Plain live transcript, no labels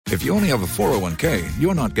If you only have a 401k,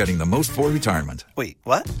 you're not getting the most for retirement. Wait,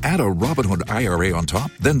 what? Add a Robinhood IRA on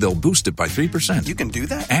top, then they'll boost it by 3%. You can do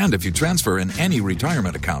that? And if you transfer in any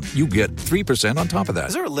retirement account, you get 3% on top of that.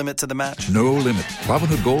 Is there a limit to the match? No limit.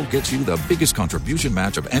 Robinhood Gold gets you the biggest contribution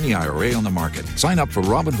match of any IRA on the market. Sign up for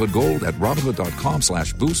Robinhood Gold at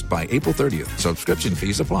Robinhood.com/boost by April 30th. Subscription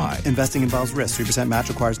fees apply. Investing involves risk. 3% match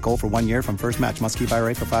requires gold for 1 year from first match. Must keep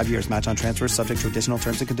IRA for 5 years. Match on transfers subject to additional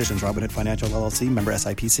terms and conditions. Robinhood Financial LLC, member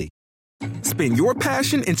SIPC. Spin your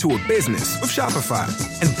passion into a business with Shopify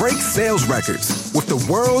and break sales records with the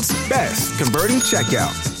world's best converting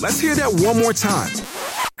checkout. Let's hear that one more time.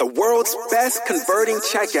 The world's best converting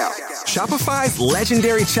checkout. Shopify's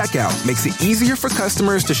legendary checkout makes it easier for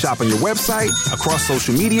customers to shop on your website, across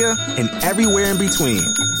social media, and everywhere in between.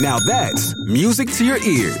 Now that's music to your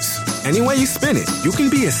ears. Any way you spin it, you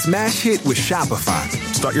can be a smash hit with Shopify.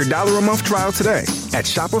 Start your $1 a month trial today at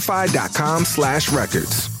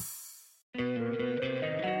shopify.com/records.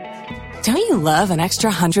 Don't you love an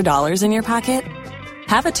extra $100 in your pocket?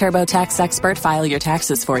 Have a TurboTax expert file your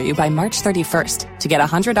taxes for you by March 31st to get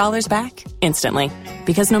 $100 back instantly.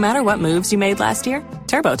 Because no matter what moves you made last year,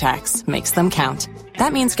 TurboTax makes them count.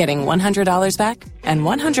 That means getting $100 back and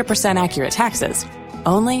 100% accurate taxes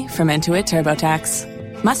only from Intuit TurboTax.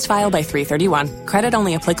 Must file by 3/31. Credit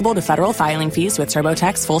only applicable to federal filing fees with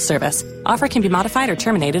TurboTax full service. Offer can be modified or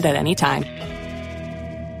terminated at any time.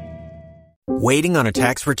 Waiting on a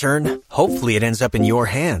tax return? Hopefully it ends up in your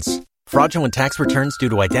hands. Fraudulent tax returns due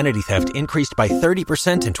to identity theft increased by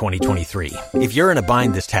 30% in 2023. If you're in a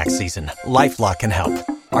bind this tax season, LifeLock can help.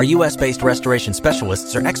 Our U.S.-based restoration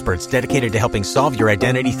specialists are experts dedicated to helping solve your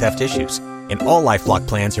identity theft issues. And all LifeLock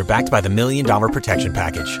plans are backed by the $1 Million Protection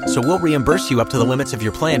Package. So we'll reimburse you up to the limits of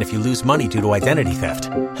your plan if you lose money due to identity theft.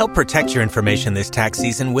 Help protect your information this tax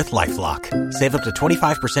season with LifeLock. Save up to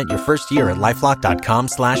 25% your first year at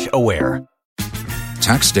LifeLock.com/aware.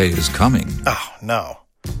 Tax day is coming. Oh, no.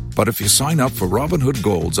 But if you sign up for Robinhood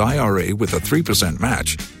Gold's IRA with a 3%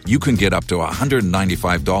 match, you can get up to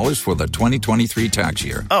 $195 for the 2023 tax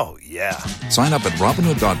year. Oh, yeah. Sign up at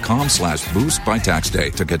Robinhood.com/boost by tax day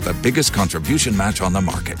to get the biggest contribution match on the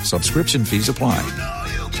market. Subscription fees apply.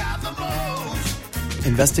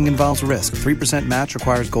 Investing involves risk. 3% match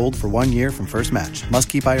requires gold for 1 year from first match. Must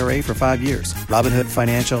keep IRA for 5 years. Robinhood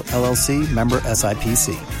Financial LLC, member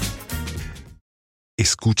SIPC.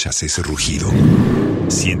 ¿Escuchas ese rugido?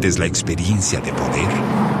 ¿Sientes la experiencia de poder?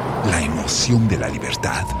 ¿La emoción de la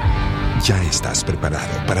libertad? Ya estás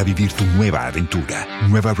preparado para vivir tu nueva aventura.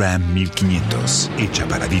 Nueva Ram 1500, hecha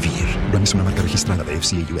para vivir. Ram es una marca registrada de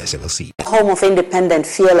FCA US LLC. Home of independent,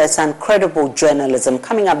 fearless, and credible journalism.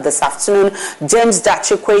 Coming up this afternoon, James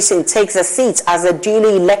Dachu takes a seat as a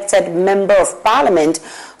duly elected member of Parliament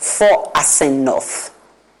for Asin North.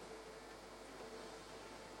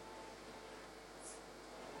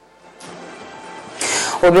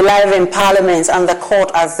 Will be live in Parliament and the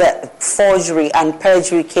court as the forgery and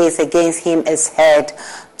perjury case against him is heard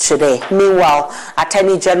today. Meanwhile,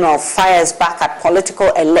 Attorney General fires back at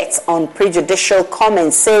political elites on prejudicial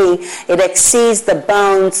comments, saying it exceeds the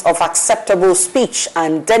bounds of acceptable speech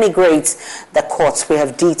and denigrates the courts. We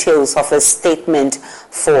have details of his statement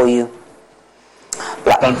for you.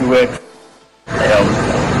 Country work,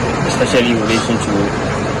 especially in relation to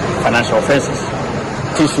financial offences,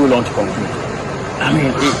 takes so long to conclude. I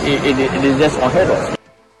mean, it is just unheard of.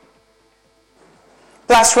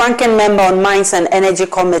 Plus, ranking member on Mines and Energy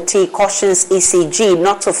Committee cautions ECG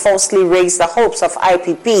not to falsely raise the hopes of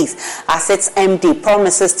IPPs as its MD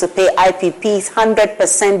promises to pay IPPs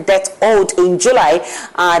 100% debt owed in July,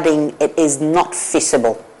 adding it is not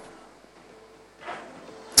feasible.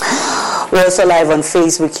 We're also live on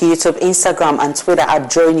Facebook, YouTube, Instagram, and Twitter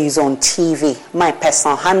at Joy News on TV. My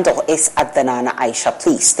personal handle is at the Nana Aisha.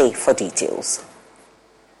 Please stay for details.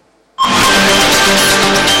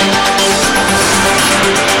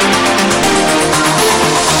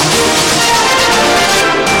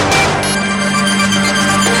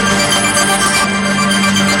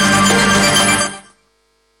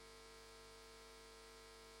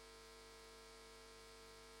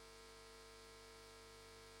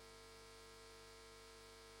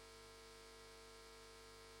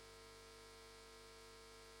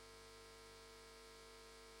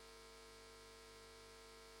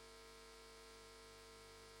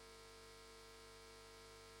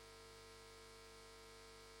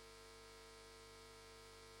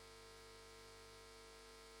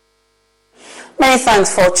 Many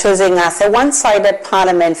thanks for choosing us. A one-sided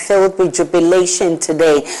parliament filled with jubilation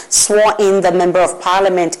today swore in the Member of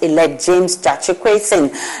Parliament-elect James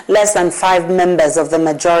Jachikwesin. Less than 5 members of the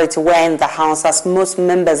majority were in the House, as most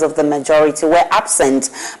members of the majority were absent.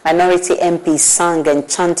 Minority MPs sang and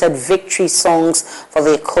chanted victory songs for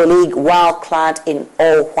their colleague while clad in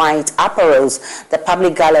all-white apparels. The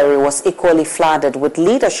public gallery was equally flooded with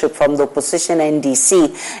leadership from the opposition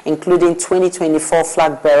NDC, including 2024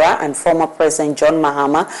 flag bearer and former President John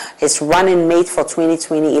Mahama, his running mate for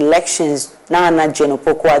 2020 elections, Nana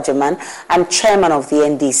Jenopoko Ajaman, and chairman of the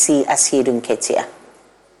NDC, Asiedun Ketia.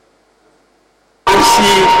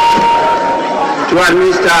 To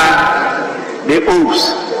administer the oaths,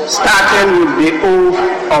 starting with the oath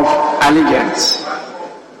of allegiance.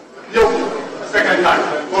 Second time.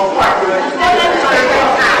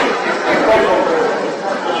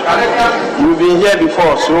 You've been here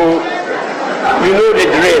before, so you know the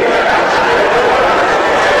drill.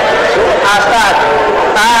 So I start.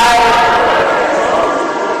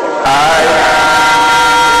 I,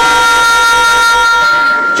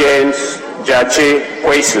 James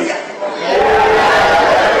Jachikwesin,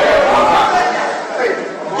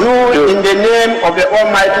 do in the name of the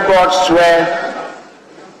Almighty God swear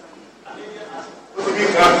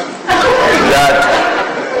that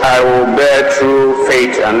I will bear true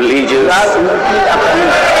faith and allegiance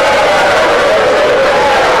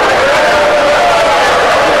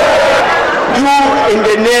in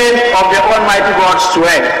the name of the Almighty God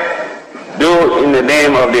swear. Do in the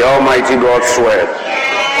name of the Almighty God swear.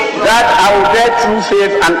 That I will bear true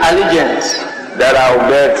faith and allegiance. That I will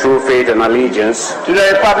bear true faith and allegiance. To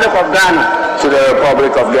the Republic of Ghana. To the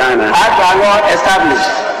Republic of Ghana. As by law established.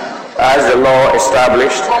 As the law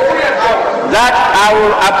established. That I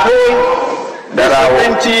will uphold the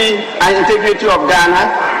sovereignty and integrity of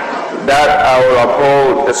Ghana. That I will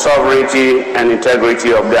uphold the sovereignty and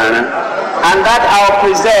integrity of Ghana. And that I will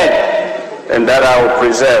preserve. And that I will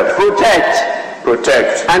preserve. Protect.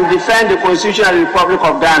 And defend the Constitution of the Republic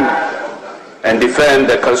of Ghana. And defend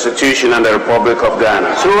the Constitution of the Republic of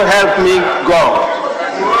Ghana. So help me God.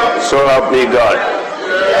 So help me God.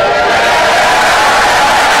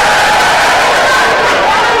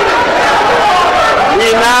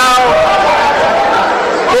 We now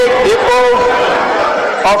take the oath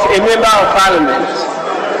of a member of Parliament.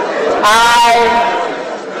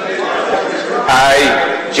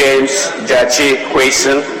 I, James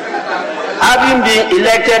Jachikwesin, having been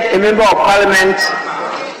elected a member of Parliament,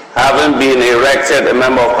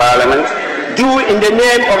 do in the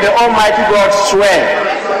name of the Almighty God swear.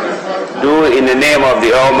 Do in the name of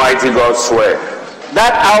the Almighty God swear.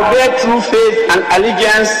 That I will bear true faith and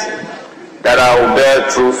allegiance. That I will bear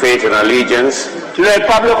true faith and allegiance. To the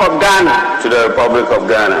Republic of Ghana. To the Republic of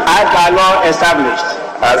Ghana. As by law established.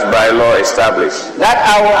 As by law established. That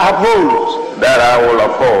I will uphold. That I will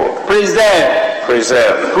uphold. Preserve.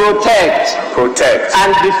 Protect.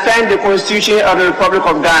 And defend the Constitution of the Republic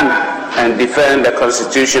of Ghana. And defend the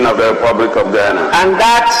Constitution of the Republic of Ghana. And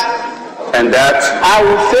that I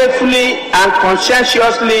will faithfully and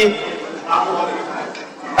conscientiously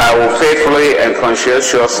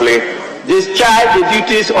discharge the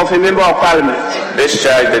duties of a member of Parliament.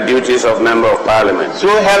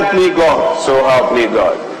 So help me God.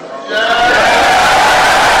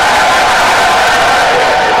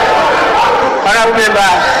 Honorable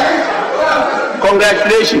members,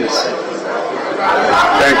 congratulations.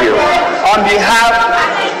 Thank you. On behalf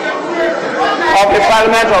of the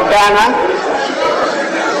Parliament of Ghana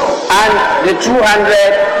and the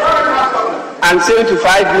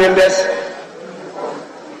 275 members,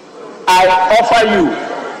 I offer you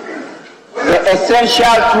the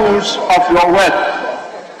essential tools of your work.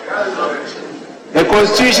 The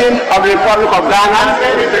Constitution of the Republic of Ghana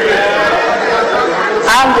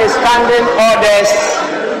and the standing orders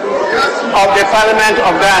of the Parliament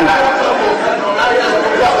of Ghana.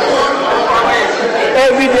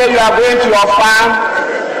 Every day you are going to your farm,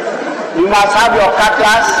 you must have your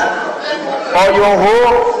cutlass or your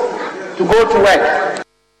hoe to go to work.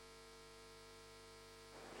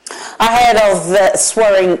 Ahead of the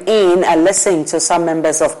swearing in, I listened to some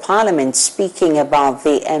members of Parliament speaking about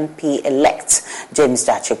the MP-elect James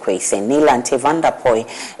Jachikwesin. Nilante Vanderpoy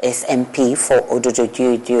is MP for Ododo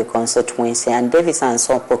constituency, and Davison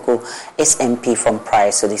Sopoko is MP from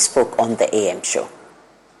Prior, so they spoke on the AM show.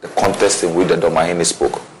 The context in which the Domahini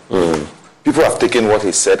spoke. People have taken what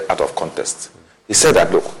he said out of context. He said that,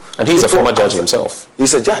 look. And he's a former judge himself.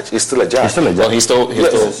 He's a judge. He's still a judge. Well, he's still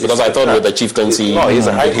because I thought with the chieftaincy. No, he's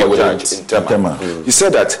a high court judge in Tema. He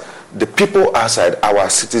said that the people outside, our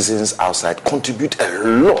citizens outside, contribute a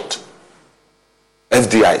lot,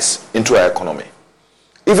 FDIs, into our economy.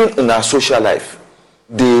 even in our social life,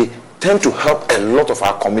 they tend to help a lot of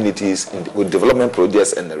our communities with development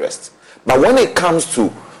projects and the rest. But when it comes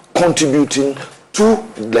to contributing to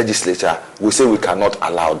legislature, we say we cannot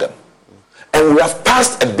allow them. And we have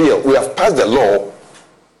passed a bill, we have passed the law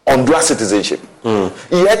on dual citizenship.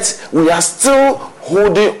 Yet we are still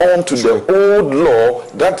holding on to the old law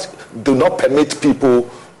that do not permit people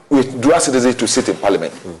with dual citizenship to sit in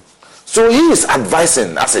parliament. So he is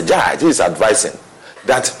advising, as a judge, he is advising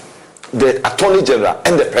that the Attorney General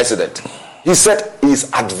and the President, he said he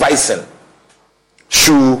is advising,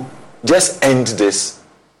 should just end this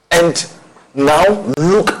and now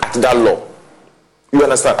look at that law. You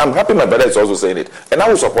understand? I'm happy my brother is also saying it, and I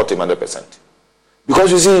will support him 100%.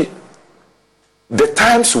 Because you see, the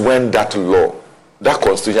times when that law, that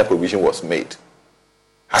constitutional provision was made,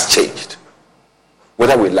 has changed,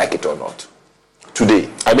 whether we like it or not. Today,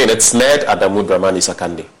 I mean, it's snared Adamu Dramani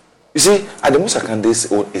Sakande. You see, Adamu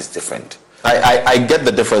Sakande's own is different. I get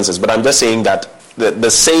the differences, but I'm just saying that the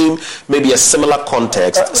same, maybe a similar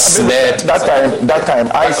context, snared. That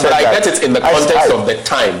time, I said but I get it in the context of the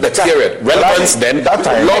time, the period. Relevance then, that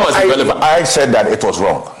time, law must be relevant. I said that it was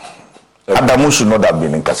wrong. Adamu should not have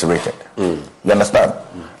been incarcerated. You understand?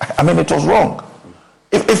 I mean, it was wrong.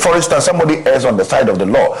 If, for instance, somebody errs on the side of the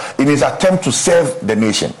law in his attempt to serve the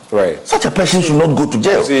nation, right, such a person should not go to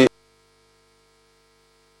jail. See,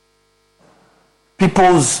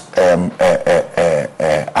 people's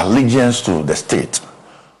allegiance to the state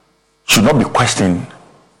should not be questioned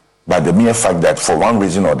by the mere fact that for one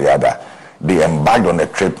reason or the other they embarked on a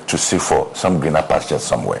trip to seek for some greener pastures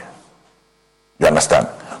somewhere. You understand?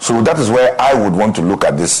 So that is where I would want to look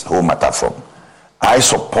at this whole matter from. I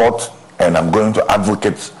support and I'm going to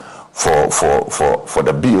advocate for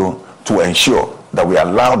the bill to ensure that we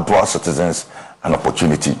allow dual citizens an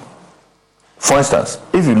opportunity. For instance,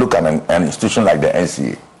 if you look at an institution like the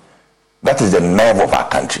NCA, that is the nerve of our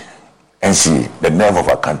country. NCA, the nerve of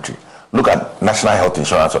our country. Look at National Health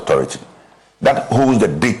Insurance Authority. That holds the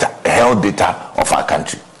data, health data of our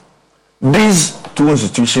country. These two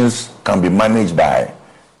institutions can be managed by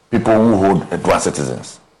people who hold dual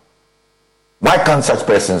citizens. Why can't such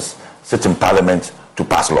persons sit in parliament to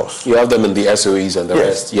pass laws? You have them in the SOEs and the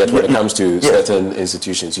rest, yet when it comes to certain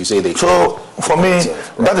institutions, you say they... So, for me,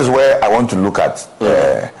 that is where I want to look at,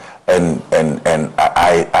 and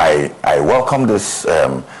I welcome this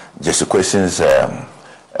Jesse Question's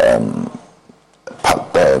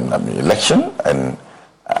election, and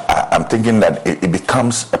I'm thinking that it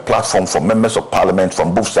becomes a platform for members of parliament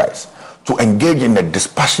from both sides to engage in a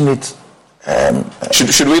dispassionate...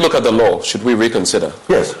 Should we look at the law? Should we reconsider?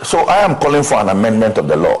 Yes. So I am calling for an amendment of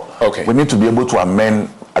the law. Okay. We need to be able to amend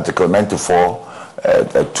Article 94,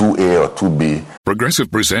 2A or 2B. Progressive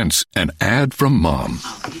presents an ad from Mom.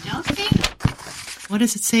 What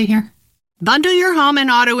does it say here? Bundle your home and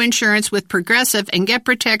auto insurance with Progressive and get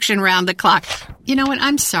protection round the clock. You know what?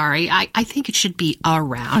 I'm sorry. I think it should be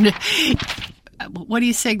around. What are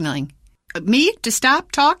you signaling? Me to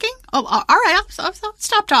stop talking? Oh, all right. I'll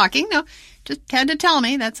stop talking. No, just had to tell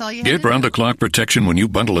me. That's all you had Get round-the-clock protection when you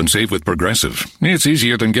bundle and save with Progressive. It's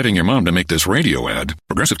easier than getting your mom to make this radio ad.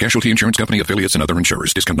 Progressive Casualty Insurance Company, affiliates, and other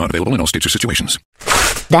insurers. Discount not available in all states or situations.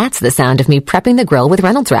 That's the sound of me prepping the grill with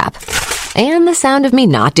Reynolds Wrap. And the sound of me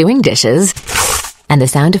not doing dishes. And the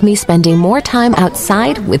sound of me spending more time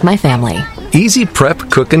outside with my family. Easy prep,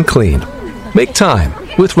 cook, and clean. Make time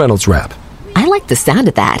with Reynolds Wrap. I like the sound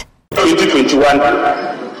of that. 2021,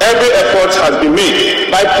 every effort has been made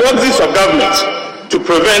by proxies of government to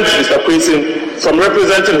prevent Mr. Quincy from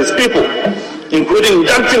representing his people, including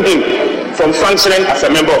inducting him from functioning as a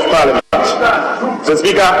member of parliament. Mr.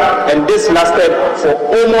 Speaker, and this lasted for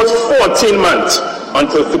almost 14 months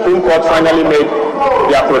until the Supreme Court finally made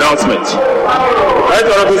their pronouncement. Right,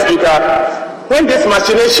 Honorable Speaker, when these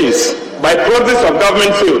machinations by proxies of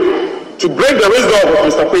government failed to break the resolve of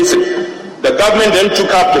Mr. Quincy, the government then took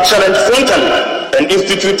up the challenge frontally and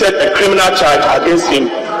instituted a criminal charge against him,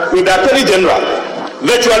 with the Attorney General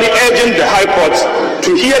virtually urging the High Court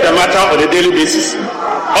to hear the matter on a daily basis,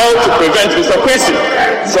 all to prevent Mr. Quincy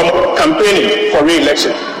from campaigning for re-election.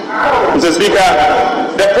 Mr. Speaker,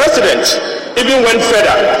 the President even went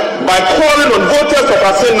further by calling on voters of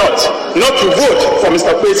Asin North not to vote for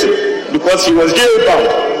Mr. Quincy because he was jail-bound.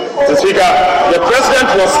 Mr. Speaker, the President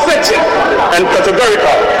was certain and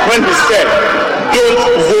categorical when he said, don't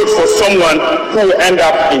vote for someone who will end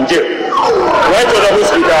up in jail. Right, Honorable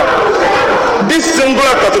Speaker, this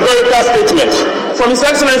singular categorical statement from His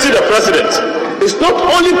Excellency the President is not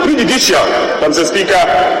only prejudicial, Mr. Speaker,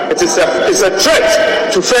 it is a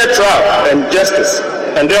threat to fair trial and justice,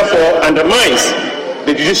 and therefore undermines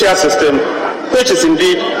the judicial system, which is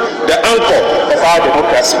indeed the anchor of our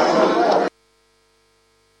democracy.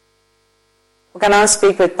 We can now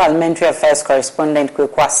speak with Parliamentary Affairs correspondent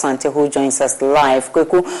Kweku Asante, who joins us live.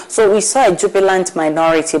 Kweku, so we saw a jubilant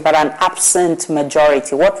minority but an absent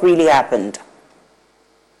majority. What really happened?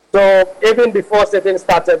 So even before sitting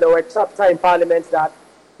started, there were chapter in Parliament that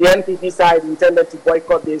the NPP side intended to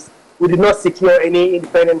boycott this. We did not secure any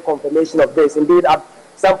independent confirmation of this. Indeed, at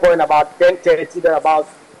some point about 10:30, thereabouts,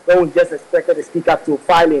 when we just expected the speaker to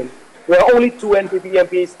file in, there were only 2 NPP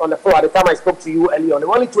MPs on the floor. At the time I spoke to you earlier on, there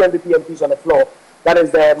were only 2 NPP MPs on the floor. That is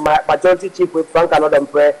the majority chief with Frank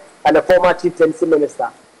Anodempre and the former chief tenancy minister.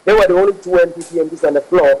 They were the only 2 NPP MPs on the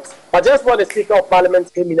floor. But just when the Speaker of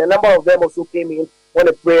Parliament came in, a number of them also came in when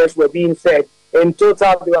the prayers were being said. In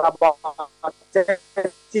total, there were about 10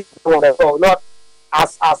 people on the floor. Not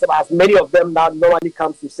as many of them that normally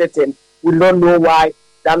come to sit in. We don't know why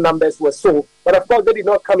that numbers were so. But of course, they did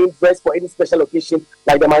not come in dressed for any special occasion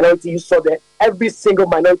like the minority you saw there. Every single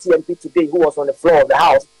minority MP today who was on the floor of the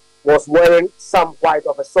House was wearing some white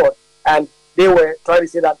of a sort. And they were trying to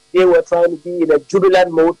say that they were trying to be in a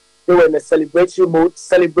jubilant mode. They were in a celebratory mode,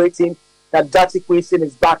 celebrating that Jati Kwesi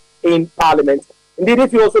is back in Parliament. Indeed,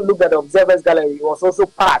 if you also look at the Observers Gallery, it was also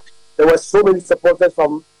packed. There were so many supporters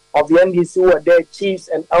of the NDC who were there, chiefs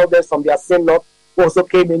and elders from their synod, who also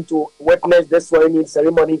came in to witness the swearing-in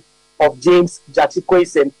ceremony of James Jati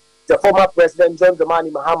Kwesi, the former President John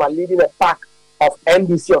Dramani Mahama, leading a pack of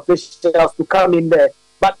NDC officials to come in there.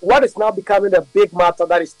 But what is now becoming a big matter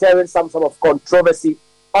that is stirring some sort of controversy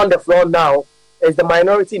on the floor now is the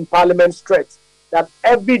minority in Parliament's threat that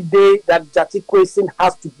every day that Jati Kwesi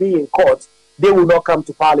has to be in court, they will not come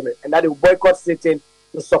to Parliament, and that they will boycott sitting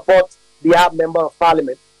to support their member of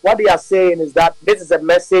Parliament. What they are saying is that this is a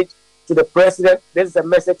message to the President, this is a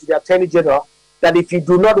message to the Attorney General, that if you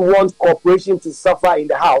do not want corporation to suffer in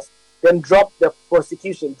the House, then drop the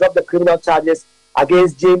prosecution, drop the criminal charges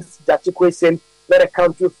against James Jati Kwesi, let the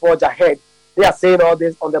country forge ahead. They are saying all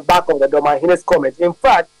this on the back of the Domahine's comment. In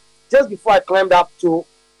fact, just before I climbed up to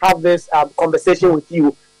have this conversation with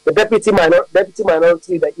you, the deputy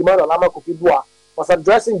minority, the Emmanuel Lama Kofi-Bua, was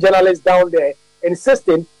addressing journalists down there,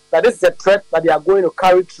 insisting that this is a threat that they are going to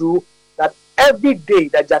carry through, that every day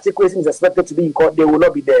that Jati Kwesi is expected to be in court, they will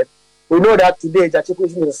not be there. We know that today Jati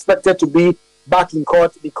Kwesi is expected to be back in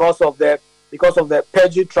court because of the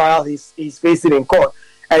perjury trial he's facing in court.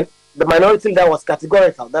 And the minority leader was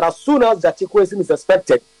categorical that as soon as Jati Kwesi is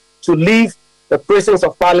expected to leave the presence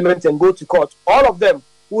of Parliament and go to court, all of them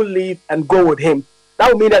will leave and go with him.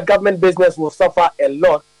 That will mean that government business will suffer a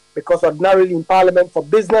lot, because ordinarily in Parliament, for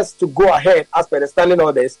business to go ahead as per the standing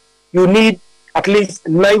orders, you need at least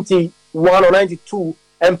 91 or 92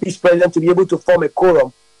 MPs present to be able to form a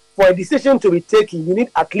quorum. For a decision to be taken, you need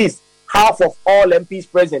at least half of all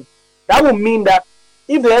MPs present. That will mean that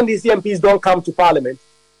if the NDC MPs don't come to Parliament,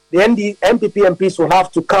 the MPP MPs will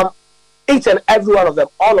have to come, each and every one of them,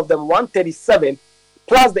 all of them, 137,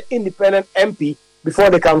 plus the independent MP,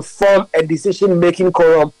 before they can form a decision-making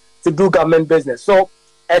quorum to do government business. So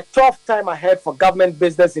a tough time ahead for government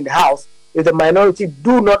business in the House if the minority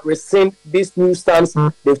do not rescind this new stance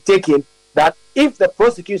they've taken, that if the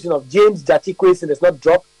prosecution of James Jati Kwesi is not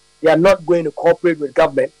dropped, they are not going to cooperate with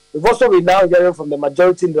government. We've also been now hearing from the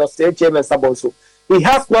majority leader, State Chairman Sabonso. He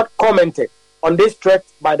has not commented on this threat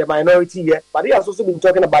by the minority yet, but he has also been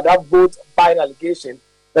talking about that vote buying allegation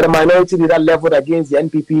that the minority leader leveled against the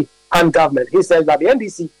NPP and government. He says that the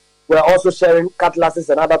NDC were also sharing cutlasses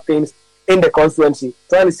and other things in the constituency,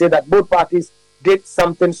 trying to say that both parties did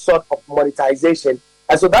something sort of monetization.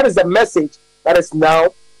 And so that is a message that is now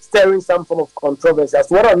stirring some form of controversy as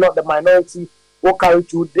to whether or not the minority will carry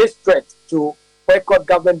through this threat to boycott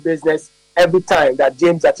government business every time that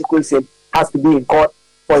James Jati Kwesi has to be in court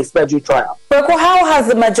for his perjury trial. How has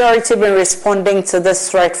the majority been responding to this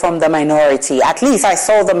threat from the minority? At least I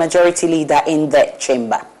saw the majority leader in the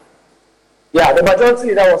chamber. Yeah, the majority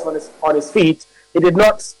leader was on his feet. He did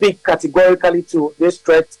not speak categorically to this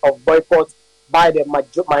threat of boycott by the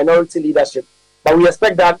minority leadership. But we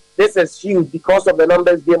expect that this is huge because of the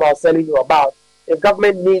numbers game I was telling you about. If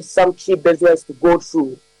government needs some key business to go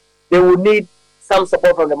through, they will need some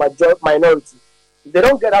support from the minority. If they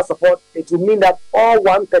don't get that support, it will mean that all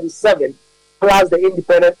 137 plus the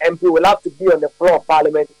independent MP will have to be on the floor of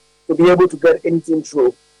Parliament to be able to get anything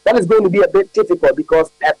through. That is going to be a bit difficult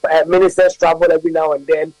because ministers travel every now and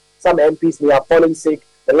then. Some MPs may have fallen sick.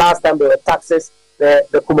 The last time there were taxes, the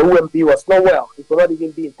Kumawu MP was not well. He could not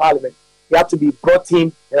even be in Parliament. He had to be brought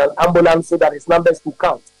in an ambulance so that his numbers could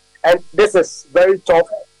count. And this is very tough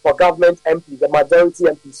for government MPs, the majority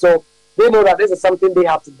MPs. So they know that this is something they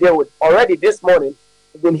have to deal with. Already this morning,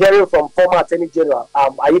 we've been hearing from former Attorney General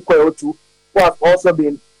Ayikwe Otu, who has also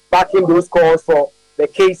been backing those calls for the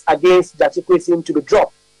case against Jachikwesin to be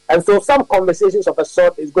dropped. And so some conversations of a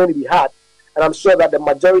sort is going to be had. And I'm sure that the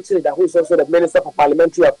majority leader, who is also the Minister for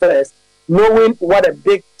Parliamentary Affairs, knowing what a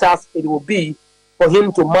big task it will be for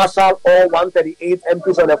him to marshal all 138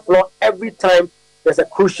 MPs on the floor every time there's a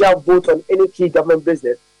crucial vote on any key government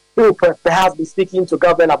business, he will perhaps be speaking to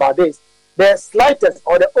government about this. The slightest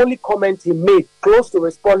or the only comment he made close to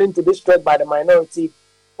responding to this threat by the minority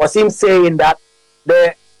was him saying that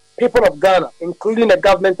the people of Ghana, including the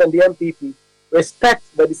government and the MPP, respect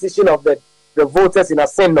the decision of the voters in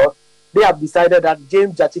Ascend. They have decided that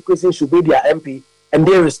James Jachikwesin should be their MP, and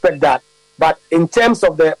they respect that. But in terms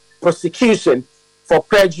of the prosecution for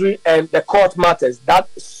perjury and the court matters, that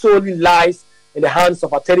solely lies in the hands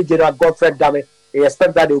of Attorney General Godfred Dame. They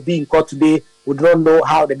expect that they will be in court today. We don't know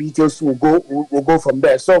how the details will go from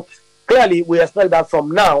there. So clearly, we expect that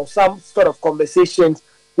from now, some sort of conversations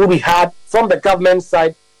will be had from the government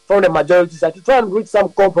side, from the majority side, to try and reach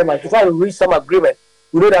some compromise, to try and reach some agreement.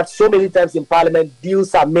 We know that so many times in Parliament,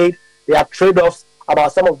 deals are made. There are trade-offs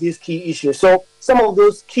about some of these key issues. So some of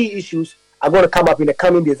those key issues are going to come up in the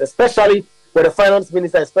coming days, especially when the finance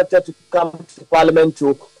minister is expected to come to Parliament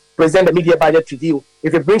to present the media budget review.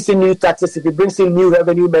 If it brings in new taxes, if it brings in new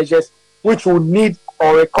revenue measures, which will need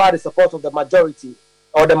or require the support of the majority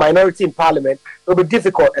or the minority in Parliament, it will be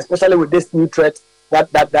difficult, especially with this new threat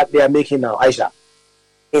that they are making now. Aisha.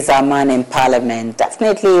 Is our man in Parliament.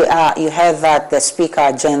 Definitely, you heard that the Speaker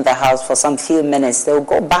adjourned the House for some few minutes. They'll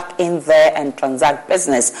go back in there and transact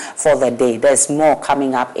business for the day. There's more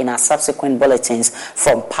coming up in our subsequent bulletins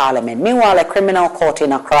from Parliament. Meanwhile, a criminal court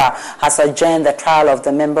in Accra has adjourned the trial of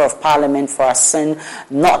the Member of Parliament for a sin,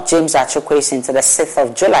 not James Jachikwesin, to the 6th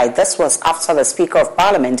of July. This was after the Speaker of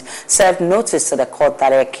Parliament served notice to the court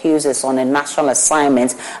that the accused is on a national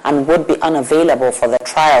assignment and would be unavailable for the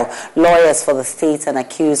trial. Lawyers for the state and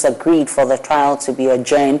accused agreed for the trial to be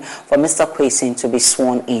adjourned for Mr. Kwesin to be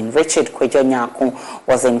sworn in. Richard Kwejo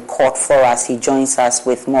was in court for us. He joins us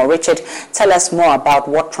with more. Richard, tell us more about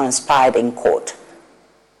what transpired in court.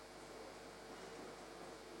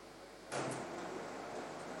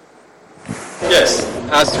 Yes,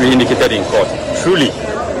 as we indicated in court, truly,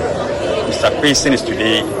 Mr. Kwesin is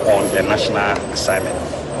today on a national assignment.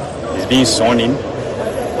 He's being sworn in.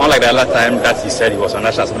 Unlike the other time that he said he was on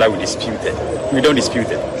national assignment, we disputed. We don't dispute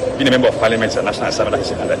it. Being a member of Parliament is a national assignment that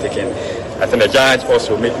he's undertaken. I think the judge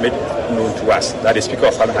also made known to us that the Speaker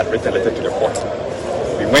of Parliament had written a letter to the court.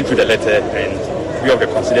 We went through the letter and we have the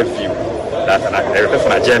considered view that a request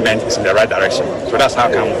for an adjournment is in the right direction. So that's how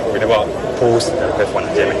come we never opposed the request for an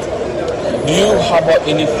adjournment. Do you harbor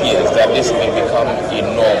any fears that this may become a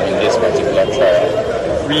norm in this particular trial?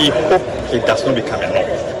 We hope it does not become a norm.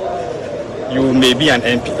 You may be an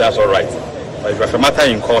MP, that's all right. But if you have a matter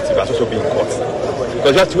in court, you must also be in court.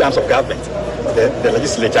 Because you have two arms of government, the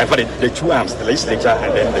legislature, in fact, the two arms, the legislature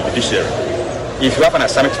and then the judiciary. If you have an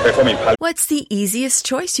assignment to perform in Parliament... What's the easiest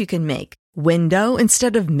choice you can make? Window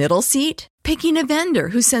instead of middle seat? Picking a vendor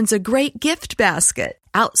who sends a great gift basket?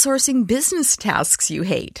 Outsourcing business tasks you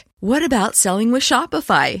hate? What about selling with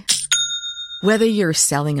Shopify? Whether you're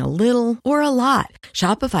selling a little or a lot,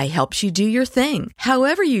 Shopify helps you do your thing,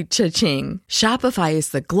 however you cha-ching. Shopify is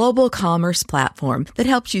the global commerce platform that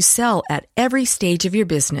helps you sell at every stage of your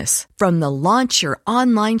business. From the launch your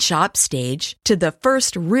online shop stage to the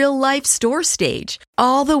first real-life store stage,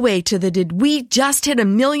 all the way to the did we just hit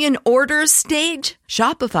 1 million orders stage?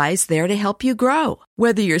 Shopify's there to help you grow.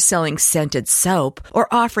 Whether you're selling scented soap or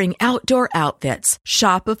offering outdoor outfits,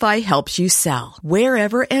 Shopify helps you sell.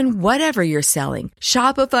 Wherever and whatever you're selling,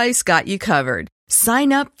 Shopify's got you covered.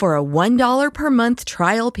 Sign up for a $1 per month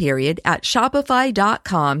trial period at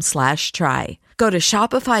shopify.com/try. Go to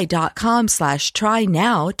shopify.com/try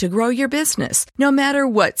now to grow your business, no matter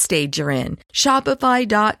what stage you're in.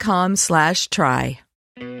 Shopify.com/try.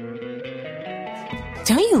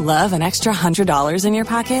 Don't you love an extra $100 in your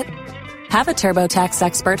pocket? Have a TurboTax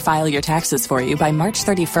expert file your taxes for you by March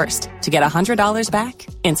 31st to get $100 back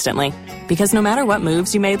instantly. Because no matter what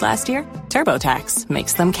moves you made last year, TurboTax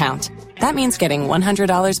makes them count. That means getting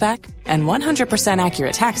 $100 back and 100%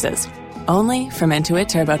 accurate taxes only from Intuit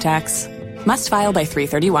TurboTax. Must file by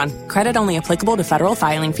 3/31. Credit only applicable to federal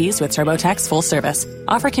filing fees with TurboTax full service.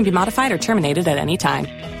 Offer can be modified or terminated at any time.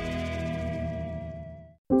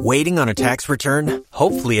 Waiting on a tax return?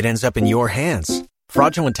 Hopefully it ends up in your hands.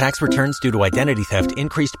 Fraudulent tax returns due to identity theft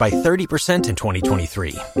increased by 30% in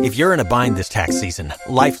 2023. If you're in a bind this tax season,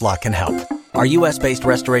 LifeLock can help. Our U.S.-based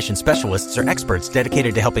restoration specialists are experts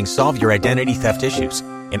dedicated to helping solve your identity theft issues.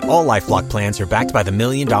 And all LifeLock plans are backed by the $1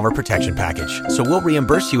 Million Protection Package. So we'll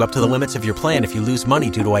reimburse you up to the limits of your plan if you lose money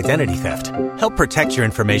due to identity theft. Help protect your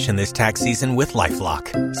information this tax season with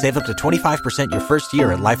LifeLock. Save up to 25% your first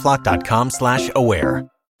year at LifeLock.com/aware.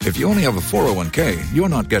 If you only have a 401k, you're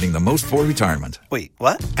not getting the most for retirement. Wait,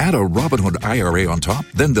 what? Add a Robinhood IRA on top,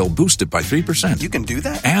 then they'll boost it by 3%. You can do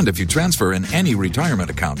that? And if you transfer in any retirement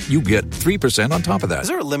account, you get 3% on top of that. Is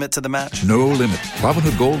there a limit to the match? No limit.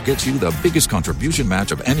 Robinhood Gold gets you the biggest contribution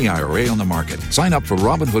match of any IRA on the market. Sign up for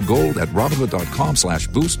Robinhood Gold at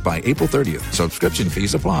Robinhood.com/boost by April 30th. Subscription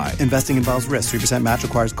fees apply. Investing involves risk. 3% match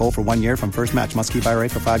requires gold for 1 year from first match. Must keep IRA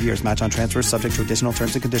for 5 years. Match on transfers subject to additional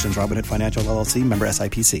terms and conditions. Robinhood Financial LLC, member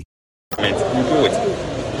SIPC. You do it.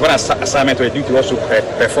 What assignment or a duty also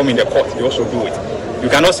perform in the court, you also do it. You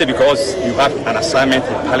cannot say because you have an assignment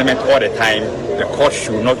in Parliament all the time, the court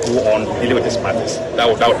should not go on dealing with these matters. That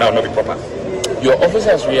would not be proper. Your office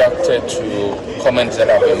has reacted to comments that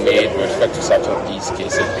have been made with respect to such of these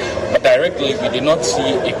cases. But directly, we did not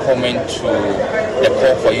see a comment to the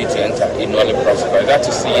call for you to enter a nollie prosecution. That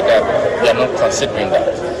to see that we are not considering that.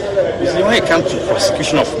 You see, when it comes to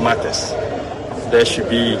prosecution of matters, there should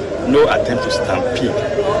be no attempt to stampede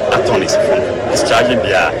attorneys from discharging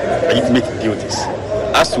their legitimate duties.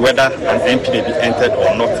 As to whether an MP may be entered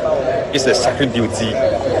or not, it's the sacred duty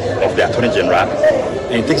of the Attorney General.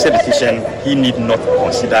 And in taking a decision, he need not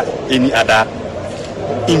consider any other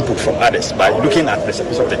input from others by looking at the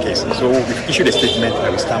surface of the case. So we've issued a statement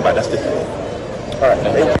and we stand by that statement. All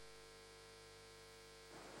right.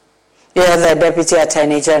 Yeah, the Deputy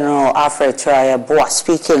Attorney General, Alfred Boa,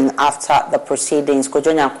 speaking after the proceedings.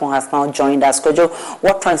 Kojo Nyankun has now joined us. Kojo,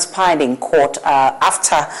 what transpired in court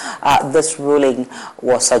after this ruling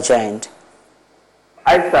was adjourned?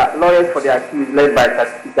 Lawyers for the accused, led by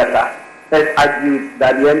Pesticide, first argued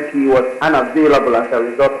that the MP was unavailable as a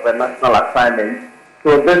result of a national assignment.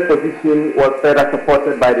 So this position was further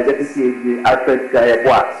supported by the Deputy AG, Alfred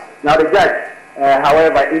Boa. Now the judge,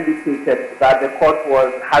 however, indicated that the court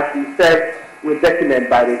had been served with document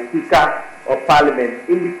by the Speaker of Parliament,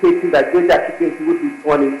 indicating that George Application would be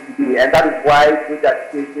sworn in today, and that is why George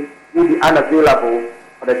Application would be unavailable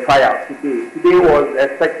for the trial today. Today was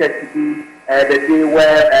expected to be the day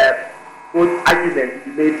where both arguments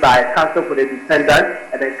will be made by counsel for the defendant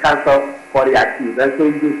and then counsel for the accused, and so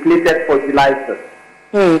it is slated for July 5th.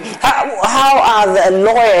 How are the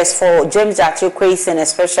lawyers for James Atuquason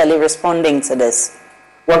especially responding to this?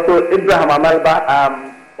 Well, so Ibrahim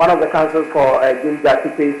Amalba, one of the counsels for James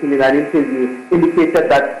Atuquason, in an interview indicated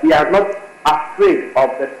that they are not afraid of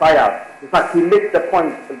the trial. In fact, he makes the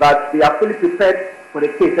point that they are fully prepared for the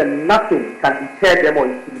case and nothing can deter them or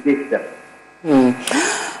intimidate them.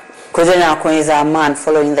 Kojo Nyankun is a man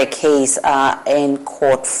following the case in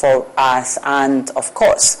court for us, and of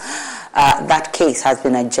course, that case has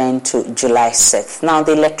been adjourned to July 6th. Now,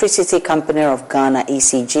 the Electricity Company of Ghana,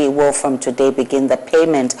 ECG, will from today begin the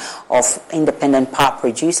payment of independent power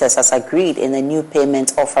producers as agreed in the new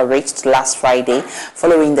payment offer reached last Friday,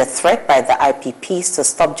 following the threat by the IPPs to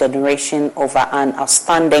stop generation over an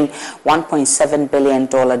outstanding $1.7 billion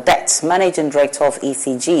debt. Managing Director of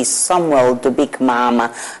ECG, Samuel Dubik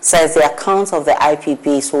Mahama, says the accounts of the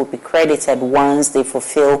IPPs will be credited once they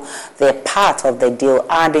fulfill their part of the deal,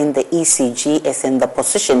 adding the ECG is in the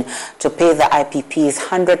position to pay the IPPs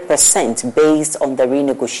 100% based on the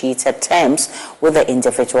renegotiated terms with the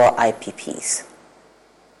individual IPPs.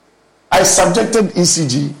 I subjected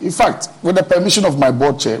ECG, in fact, with the permission of my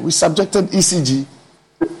board chair, we subjected ECG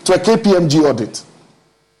to a KPMG audit.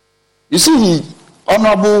 You see,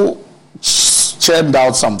 Honorable churned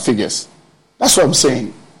out some figures. That's what I'm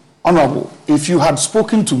saying. Honorable, if you had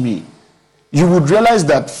spoken to me, you would realize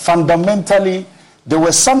that fundamentally there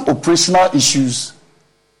were some operational issues,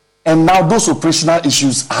 and now those operational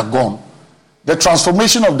issues are gone. The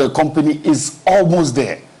transformation of the company is almost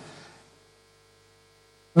there.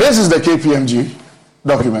 This is the KPMG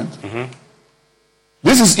document.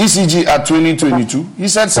 This is ECG at 2022. He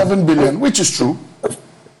said 7 billion, which is true.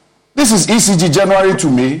 This is ECG January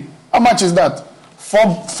to May. How much is that?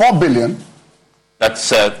 4 billion.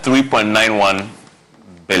 That's 3.91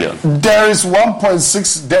 billion. There is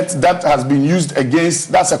 1.6 debt that has been used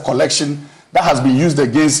against, that's a collection that has been used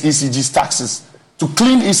against ECG's taxes to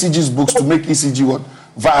clean ECG's books to make ECG what?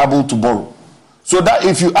 Viable to borrow. So that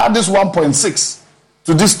if you add this 1.6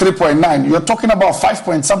 to this 3.9, you're talking about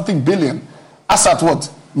 5-point-something billion as at what?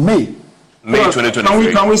 May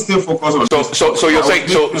 2023. Can we still focus on so you're saying,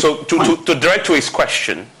 to direct to his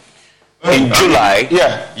question, in July,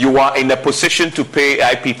 you are in a position to pay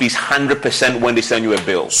IPPs 100% when they send you a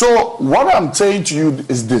bill. So what I'm saying to you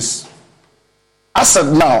is this. As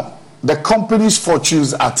of now, the company's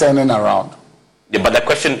fortunes are turning around. Yeah, but the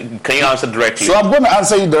question, can you answer directly? So I'm going to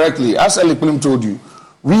answer you directly. As Elikwilim told you,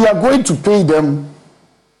 we are going to pay them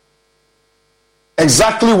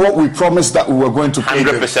exactly what we promised that we were going to pay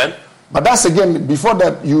 100%? them. But that's again, before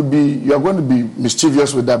that, you are going to be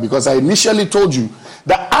mischievous with that, because I initially told you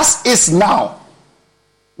that as is now,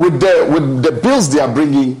 with the bills they are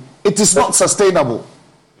bringing, it is not sustainable.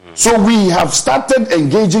 So we have started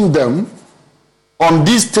engaging them on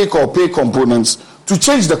these take or pay components to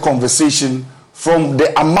change the conversation from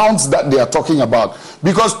the amounts that they are talking about.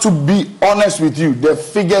 Because to be honest with you, the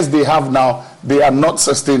figures they have now, they are not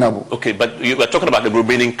sustainable. Okay, but you were talking about the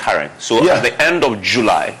remaining current. So at the end of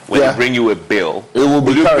July, when they bring you a bill, it will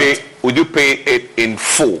be current. Would you pay it in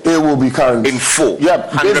full? It will be current. In full? Yeah,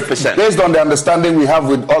 100%. Based on the understanding we have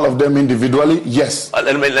with all of them individually, yes. I'm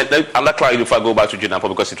not clarifying if I go back to Junapo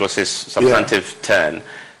because it was his substantive turn.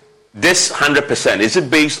 This 100%, is it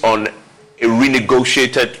based on a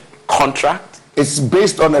renegotiated contract? It's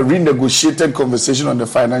based on a renegotiated conversation on the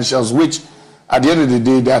financials, which at the end of the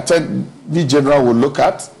day, the Attorney General will look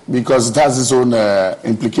at, because it has its own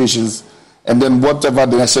implications, and then whatever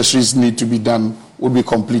the necessaries need to be done will be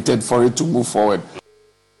completed for it to move forward.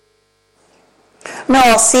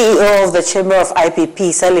 Now, CEO of the Chamber of IPP,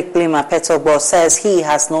 Elikwilim Apetogbo, says he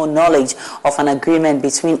has no knowledge of an agreement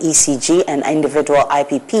between ECG and individual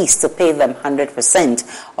IPPs to pay them 100%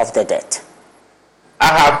 of the debt.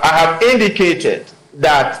 I have indicated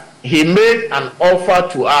that he made an offer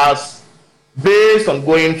to us based on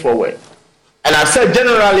going forward. And I said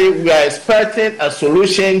generally we are expecting a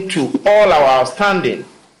solution to all our outstanding.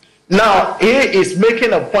 Now, he is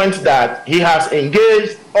making a point that he has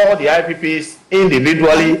engaged all the IPPs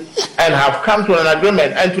individually and have come to an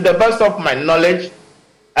agreement. And to the best of my knowledge,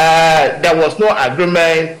 there was no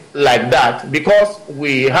agreement like that, because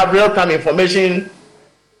we have real-time information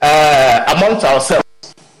amongst ourselves.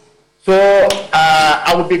 So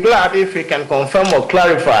I would be glad if we can confirm or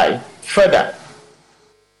clarify further.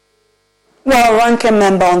 Well, ranking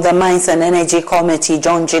member on the Mines and Energy Committee,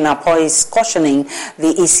 John Jinapo, is cautioning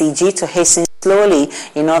the ECG to hasten slowly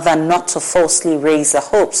in order not to falsely raise the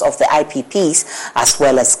hopes of the IPPs as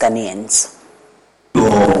well as Ghanaians.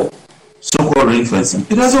 Your so-called ring-fencing,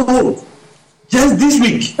 it doesn't hold. Just this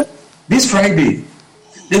week, this Friday,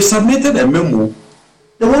 they've submitted a memo.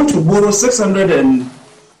 They want to borrow $620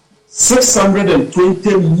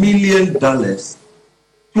 million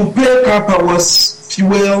to pay Car Power's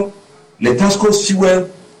fuel, Letasco's fuel.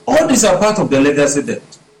 All these are part of the legacy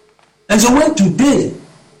debt. And so when today,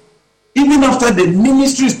 even after the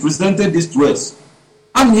ministries presented this to us,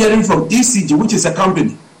 I'm hearing from ECG, which is a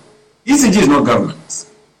company. ECG is not government.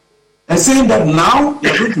 And saying that now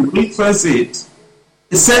they're going to ring-fence it,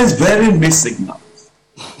 it sends very mixed signals.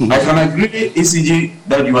 I can agree, ECG,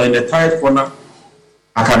 that you are in a tight corner.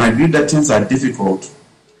 I can agree that things are difficult.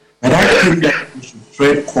 But I think that we should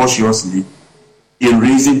tread cautiously in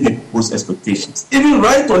raising people's expectations. Even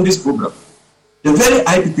right on this program, the very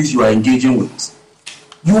IPPs you are engaging with,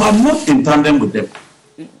 you are not in tandem with them.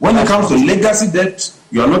 When it comes to legacy debt,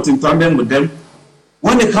 you are not in tandem with them.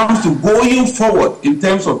 When it comes to going forward in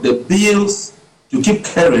terms of the bills to keep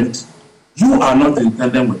current, you are not in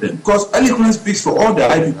tandem with them. Because Elikwilim speaks for all the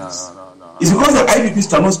IPPs. It's because the IPPs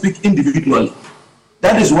cannot speak individually.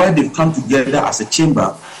 That is why they've come together as a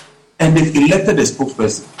chamber and they've elected a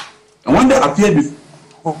spokesperson. And when they appear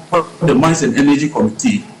before the Mines and Energy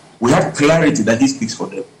Committee, we have clarity that he speaks for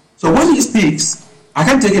them. So when he speaks, I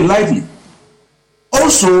can take it lightly.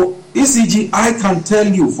 Also, ECG, I can tell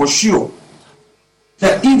you for sure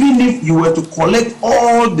that even if you were to collect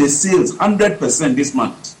all the sales 100% this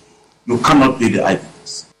month, you cannot pay the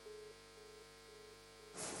IPPs.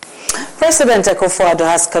 President Akufo-Addo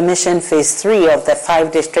has commissioned Phase 3 of the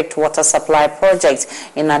 5-district water supply project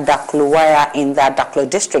in Adakluwaya in the Adaklu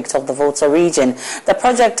district of the Volta region. The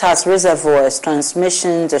project has reservoirs,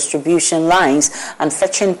 transmission, distribution lines, and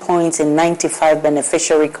fetching points in 95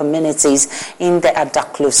 beneficiary communities in the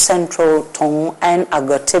Adaklu Central, Tong, and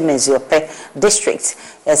Agotemeziope districts.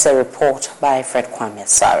 There's a report by Fred Kwame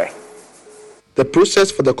Sari. The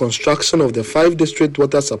process for the construction of the 5-district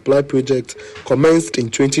water supply project commenced in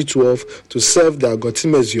 2012 to serve the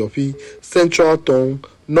Agotemeziope, Central Tong,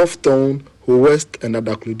 North Tong, Ho West, and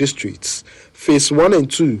Adaklu districts. Phase 1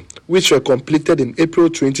 and 2, which were completed in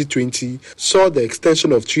April 2020, saw the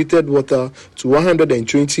extension of treated water to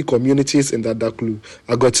 120 communities in the Adaklu,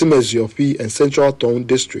 Agotemeziope, and Central Tong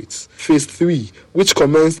districts. Phase 3, which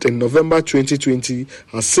commenced in November 2020,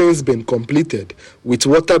 has since been completed, with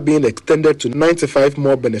water being extended to 95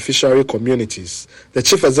 more beneficiary communities. The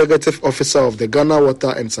Chief Executive Officer of the Ghana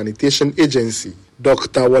Water and Sanitation Agency,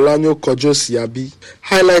 Dr. Walanyo Kojo Siabi,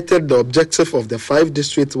 highlighted the objective of the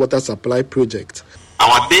 5-district water supply project.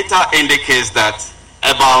 Our data indicates that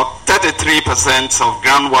about 33% of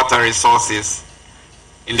groundwater resources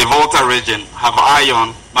in the Volta region have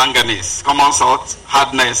iron, manganese, common salt,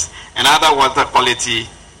 hardness, and other water quality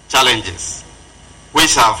challenges,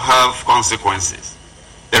 which have health consequences.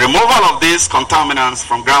 The removal of these contaminants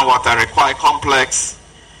from groundwater require complex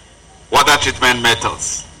water treatment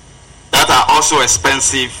methods that are also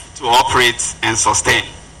expensive to operate and sustain.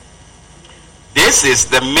 This is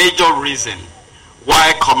the major reason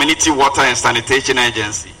why Community Water and Sanitation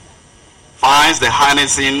Agency finds the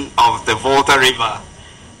harnessing of the Volta River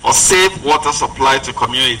for safe water supply to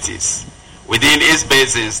communities within its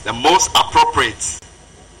basins the most appropriate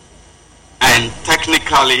and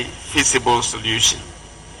technically feasible solution.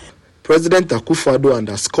 President Akufo-Addo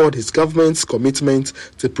underscored his government's commitment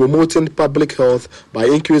to promoting public health by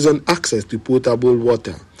increasing access to potable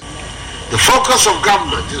water. The focus of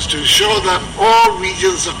government is to ensure that all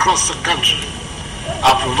regions across the country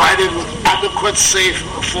are provided with adequate, safe,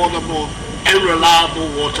 affordable, and reliable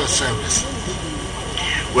water services.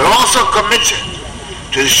 We're also committed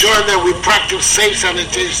to ensuring that we practice safe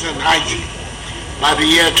sanitation and hygiene by the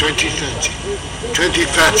year 2030,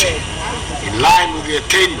 in line with the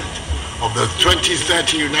attainment of the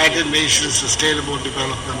 2030 United Nations Sustainable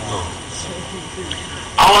Development Goals.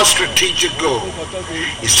 Our strategic goal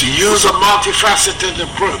is to use a multifaceted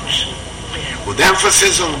approach with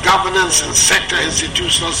emphasis on governance and sector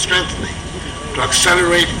institutional strengthening to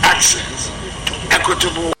accelerate access to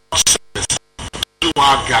equitable services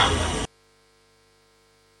throughout Ghana.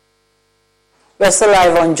 We're still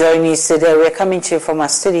live on Joy News today. We're coming to you from our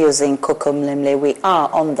studios in Kokomlemle. We are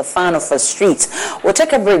on the Fanofa Street. We'll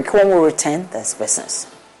take a break. When we return, there's business.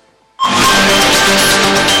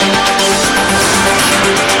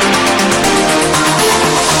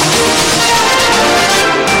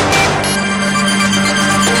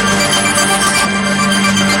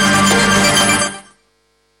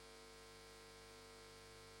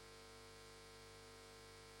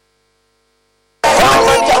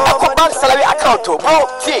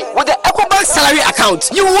 With the EcoBank salary account,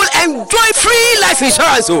 you will enjoy free life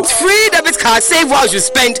insurance, free debit card, save while you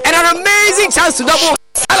spend, and an amazing chance to double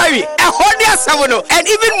salary, and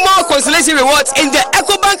even more consolation rewards in the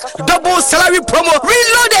EcoBank double salary promo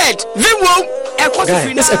reloaded.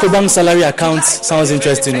 Guy, this EcoBank salary account sounds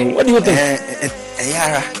interesting. What do you think?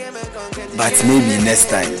 Yara, but maybe next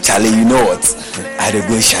time, Charlie, you know what? I'll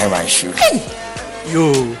go shine my shoe.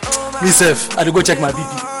 Yo, myself, I'll go check my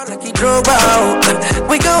BP.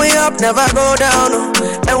 We going up, never go down,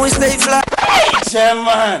 and we stay fly.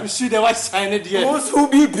 Chairman, you see the white sign it here. Open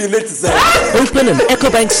an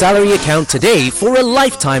EcoBank salary account today for a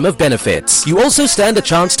lifetime of benefits. You also stand a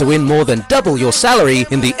chance to win more than double your salary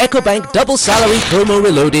in the EcoBank Double Salary Promo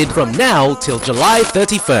Reloaded from now till July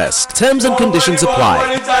 31st. Terms and conditions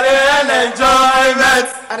apply.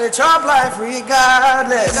 And a job life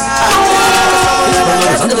regardless. This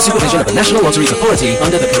promo is under the supervision of the National Lotteries Authority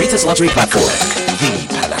under the Caritas Lottery Platform. The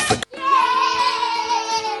Pan-African.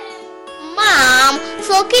 Mom,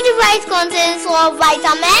 so Kidivite contains 12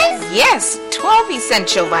 vitamins? Yes, 12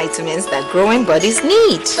 essential vitamins that growing bodies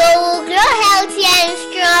need. So we'll grow healthy and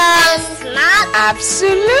strong. Smart?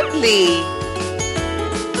 Absolutely.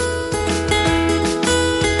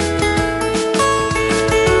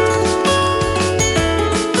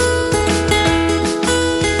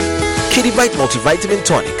 Kidivite Multivitamin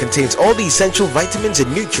Tonic contains all the essential vitamins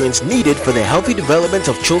and nutrients needed for the healthy development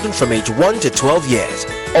of children from age 1 to 12 years.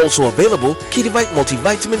 Also available, Kidivite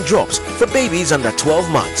Multivitamin Drops for babies under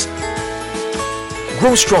 12 months.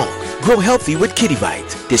 Grow strong, grow healthy with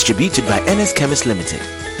Kidivite. Distributed by NS Chemist Limited.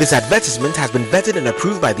 This advertisement has been vetted and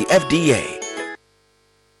approved by the FDA.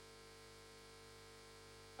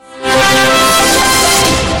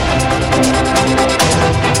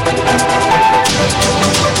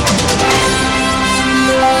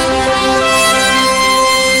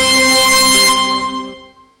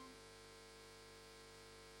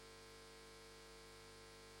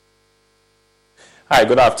 Hi,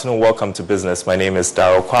 good afternoon. Welcome to Business. My name is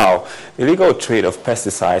Darryl Kwao. The illegal trade of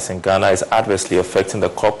pesticides in Ghana is adversely affecting the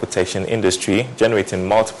crop protection industry, generating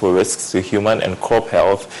multiple risks to human and crop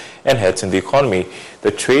health and hurting the economy.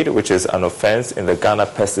 The trade, which is an offense in the Ghana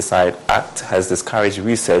Pesticide Act, has discouraged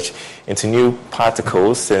research into new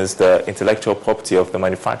particles since the intellectual property of the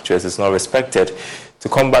manufacturers is not respected. To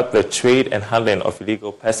combat the trade and handling of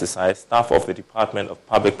illegal pesticides, staff of the Department of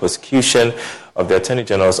Public Prosecution of the Attorney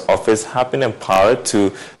General's Office have been empowered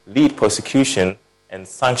to lead prosecution and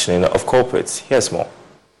sanctioning of culprits. Here's more.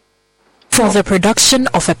 For the production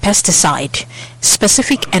of a pesticide,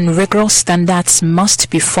 specific and rigorous standards must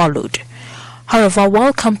be followed. However,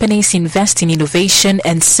 while companies invest in innovation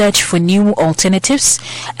and search for new alternatives,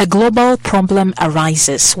 a global problem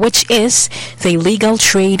arises, which is the illegal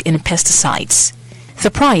trade in pesticides. The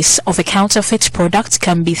price of a counterfeit product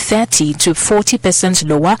can be 30 to 40%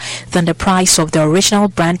 lower than the price of the original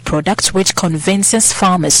brand product, which convinces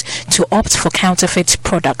farmers to opt for counterfeit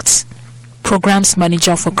products. Programs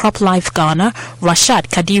Manager for CropLife Ghana, Rashad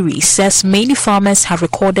Kadiri, says many farmers have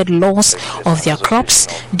recorded loss of their crops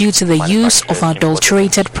due to the use of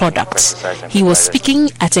adulterated products. He was speaking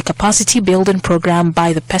at a capacity building program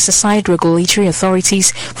by the Pesticide Regulatory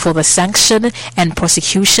Authorities for the sanction and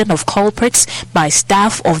prosecution of culprits by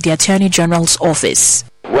staff of the Attorney General's office.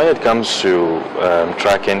 When it comes to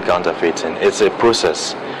tracking counterfeiting, it's a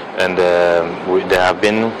process. And there have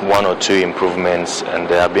been one or two improvements, and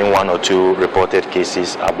there have been one or two reported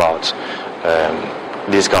cases about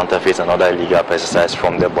these counterfeits and other illegal pesticides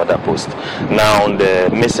from the border post. Now, the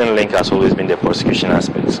missing link has always been the prosecution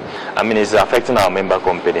aspects. I mean, it's affecting our member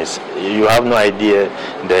companies. You have no idea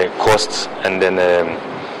the costs and then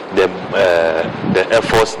the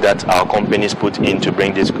efforts that our companies put in to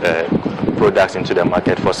bring these products into the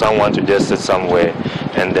market. For someone to just sit somewhere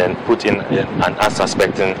and then put in an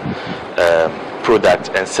unsuspecting product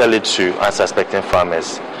and sell it to unsuspecting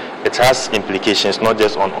farmers, it has implications not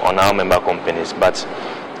just on our member companies, but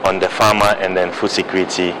on the farmer and then food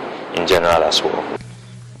security in general as well.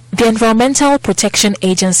 The Environmental Protection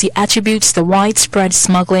Agency attributes the widespread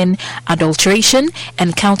smuggling, adulteration,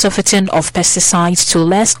 and counterfeiting of pesticides to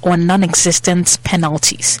less or non-existent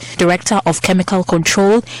penalties. Director of Chemical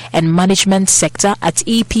Control and Management Sector at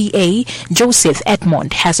EPA, Joseph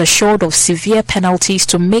Edmond, has assured of severe penalties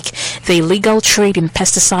to make the illegal trade in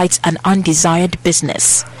pesticides an undesired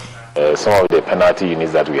business. Some of the penalty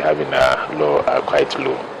units that we have in our law are quite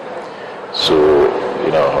low. So,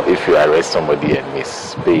 if you arrest somebody and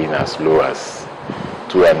miss paying as low as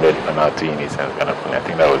 200 penalty units and kind of thing, I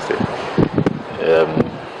think that was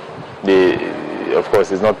it. Of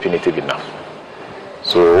course, it's not punitive enough.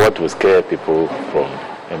 So what will scare people from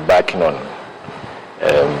embarking on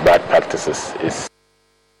bad practices is.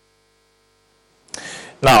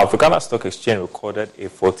 Now, the Ghana Stock Exchange recorded a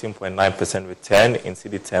 14.9% return in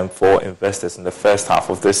CD term for investors in the first half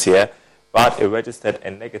of this year, but it registered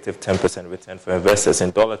a negative 10% return for investors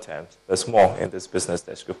in dollar terms. There's more in this Business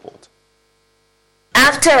Desk report.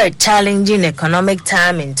 After a challenging economic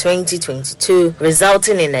time in 2022,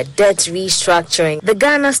 resulting in a debt restructuring, the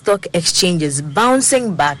Ghana Stock Exchange is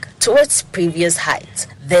bouncing back to its previous heights.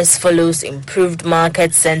 This follows improved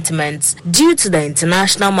market sentiments due to the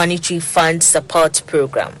International Monetary Fund support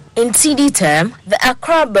program. In CD term, the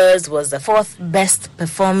Accra Bourse was the fourth best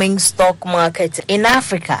performing stock market in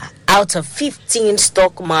Africa out of 15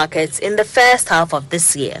 stock markets in the first half of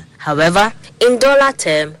this year. However, in dollar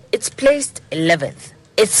term, it's placed 11th.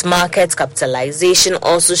 Its market capitalization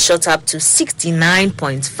also shot up to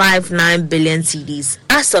 69.59 billion cedis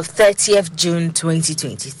as of 30th June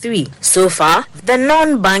 2023. So far, the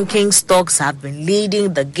non-banking stocks have been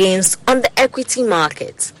leading the gains on the equity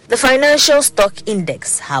market. The financial stock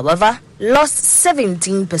index, however, lost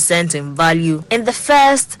 17% in value in the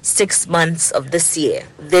first 6 months of this year.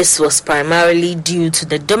 This was primarily due to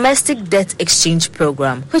the domestic debt exchange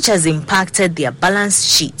program, which has impacted their balance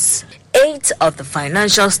sheets. 8 of the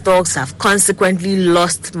financial stocks have consequently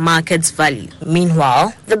lost market value.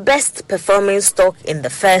 Meanwhile, the best performing stock in the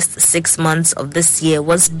first 6 months of this year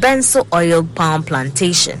was Benso Oil Palm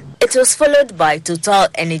Plantation. It was followed by Total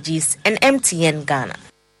Energies and MTN Ghana.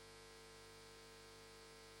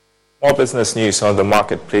 More business news on the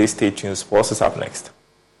marketplace. Stay tuned. Sports is up next.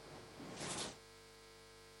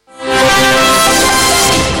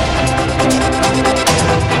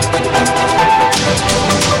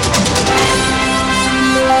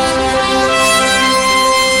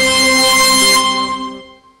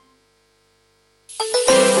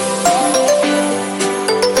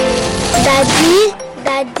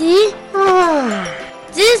 Daddy,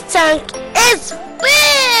 this tank is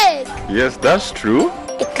big. Yes, that's true.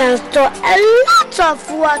 It can store a lot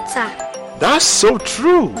of water. That's so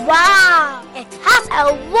true. Wow, it has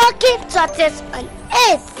a working tortoise on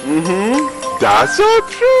it. That's so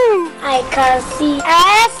true. I can see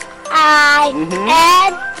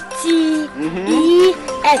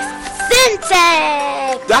SINTEX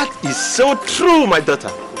Syntax. That is so true, my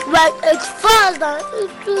daughter. When it falls down,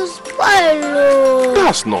 it will spoil.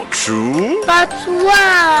 That's not true. But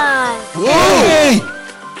why? Hey!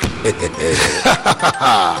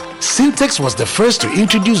 Syntex was the first to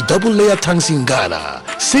introduce double-layer tanks in Ghana.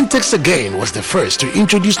 Syntex again was the first to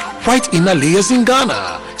introduce white inner layers in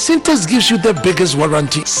Ghana. Syntex gives you the biggest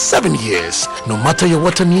warranty, 7 years. No matter your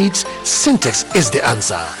water needs, Syntex is the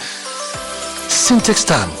answer. Syntex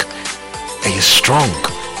tank. Are you strong?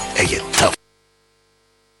 Are you tough?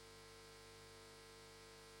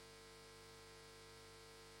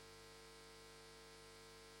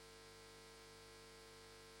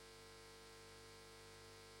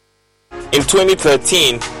 In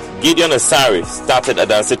 2013, Gideon Asari started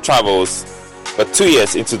Adanse Travels, but 2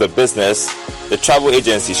 years into the business, the travel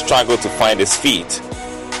agency struggled to find his feet.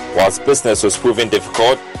 Whilst business was proving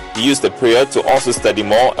difficult, he used the period to also study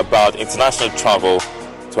more about international travel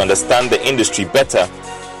to understand the industry better.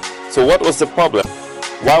 So what was the problem?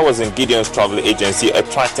 Why wasn't Gideon's travel agency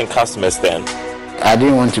attracting customers then? I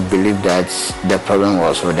didn't want to believe that the problem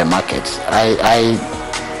was with the market.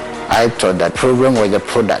 I thought that problem was the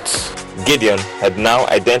products. Gideon had now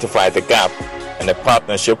identified the gap, and a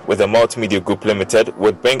partnership with the Multimedia Group Limited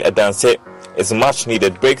would bring Adanse its much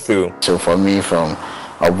needed breakthrough. So for me, from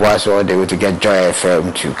Obuasi all the way to get Joy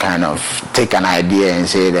FM to kind of take an idea and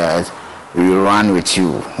say that we will run with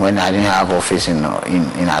you when I didn't have office in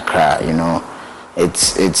Accra, you know.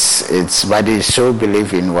 It's but they so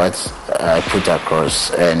believe in what I put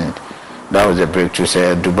across, and that was a breakthrough.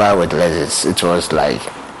 So Dubai with less, it was like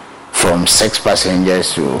from 6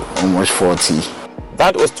 passengers to almost 40.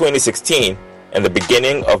 That was 2016 and the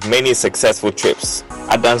beginning of many successful trips.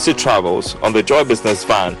 Adanse Travels on the Joy Business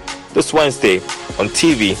Van this Wednesday on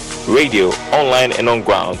TV, radio, online and on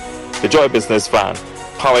ground. The Joy Business Van,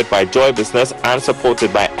 powered by Joy Business and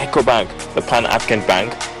supported by EcoBank, the Pan-African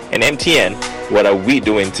Bank, and MTN. What are we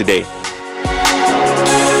doing today?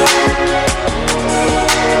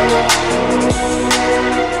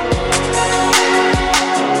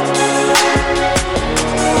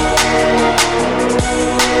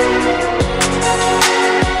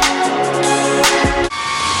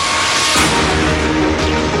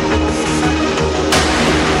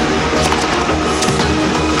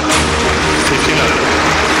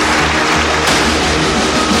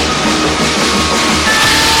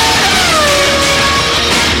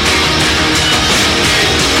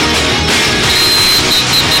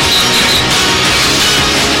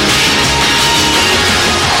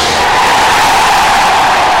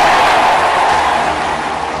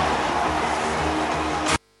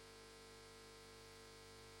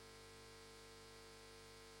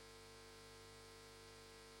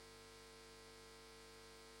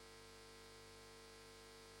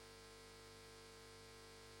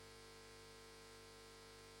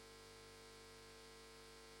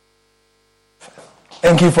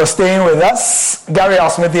 Thank you for staying with us. Gary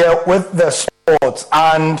Smith here with the sports,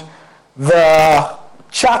 and the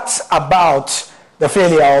chat about the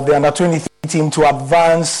failure of the under-23 team to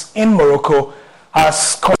advance in Morocco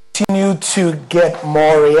has continued to get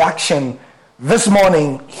more reaction. This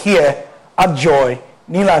morning here at Joy,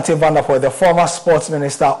 Neelante Vanderpoel, the former sports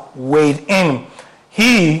minister, weighed in.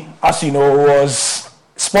 He, as you know, was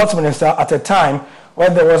sports minister at a time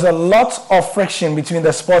when there was a lot of friction between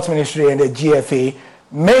the sports ministry and the GFA,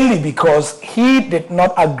 mainly because he did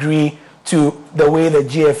not agree to the way the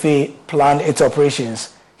GFA planned its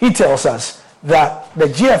operations. He tells us that the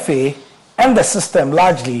GFA and the system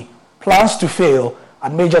largely plans to fail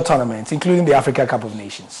at major tournaments, including the Africa Cup of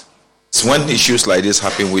Nations. When issues like this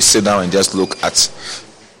happen, we sit down and just look at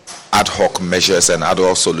ad hoc measures and ad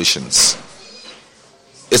hoc solutions.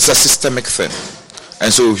 It's a systemic thing.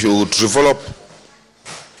 And so if you develop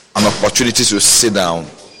an opportunity to sit down,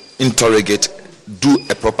 interrogate, do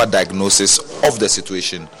a proper diagnosis of the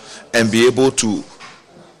situation, and be able to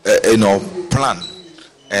plan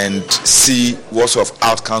and see what sort of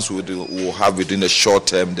outcomes we will have within the short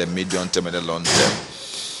term, the medium term, and the long term.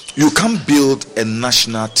 You can't build a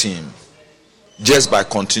national team just by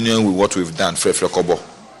continuing with what we've done, Frefre Kobo.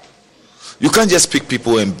 You can't just pick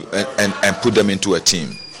people and put them into a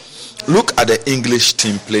team. Look at the English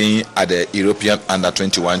team playing at the European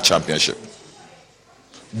Under-21 Championship.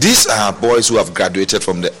 These are boys who have graduated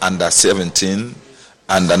from the Under-17,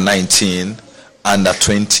 Under-19,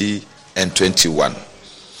 Under-20, and 21.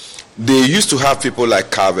 They used to have people like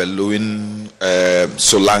Calvert-Lewin,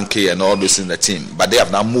 Solanke, and all those in the team, but they have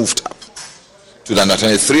now moved up to the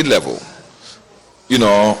Under-23 level.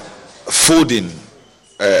 Foden,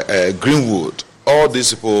 Greenwood, all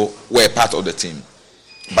these people were part of the team,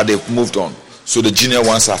 but they've moved on. So the junior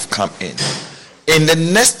ones have come in. In the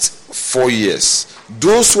next 4 years,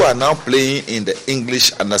 those who are now playing in the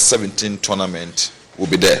English Under-17 tournament will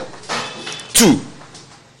be there. 2,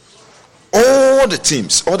 all the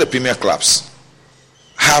teams, all the premier clubs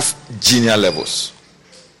have junior levels.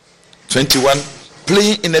 21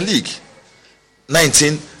 playing in a league,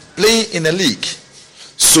 19 playing in a league.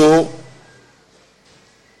 So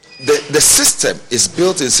the system is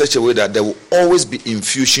built in such a way that there will always be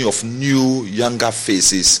infusion of new, younger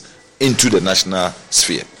faces into the national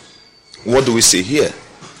sphere. What do we see here?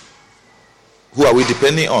 Who are we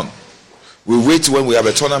depending on? We wait when we have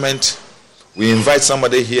a tournament, we invite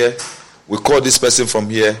somebody here, we call this person from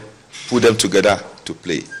here, put them together to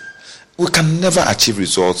play. We can never achieve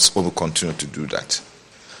results when we continue to do that.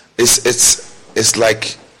 It's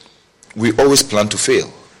like we always plan to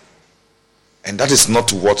fail. And that is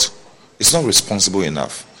not it's not responsible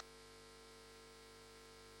enough.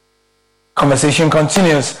 Conversation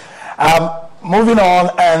continues. Moving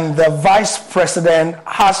on, and the Vice President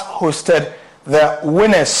has hosted the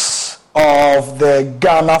winners of the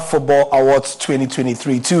Ghana Football Awards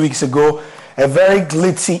 2023 2 weeks ago. A very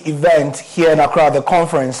glitzy event here in Accra, the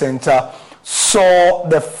conference center, saw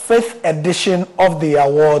the 5th edition of the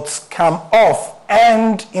awards come off,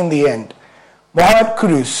 and in the end, Mohamed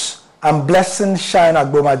Kudus and Blessing Shine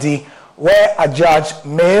Agbomadi were adjudged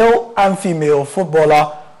male and female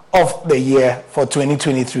footballer of the year for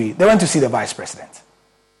 2023. They went to see the Vice President.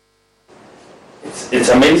 It's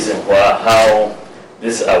amazing how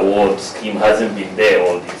this award scheme hasn't been there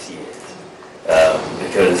all these years.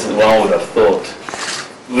 Because one would have thought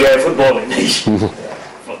we are a footballing nation,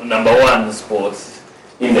 number one sports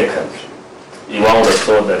in the country. One would have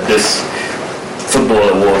thought that this football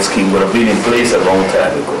award scheme would have been in place a long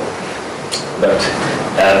time ago. But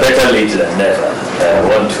better late than never. I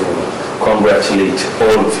want to congratulate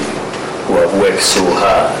all of you who have worked so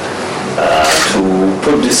hard to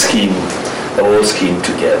put this award scheme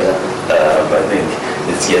together. I think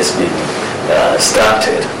it's just been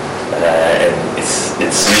started, and it's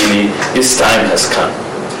really, this time has come.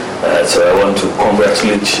 So I want to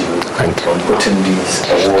congratulate you on putting these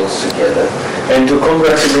awards together, and to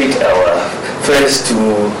congratulate our first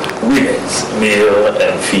two winners, male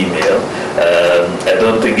and female. I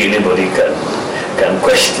don't think anybody can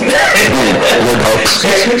question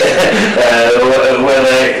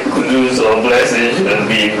whether Kudus or Blessing should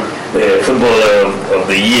be the footballer of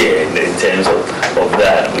the year in terms of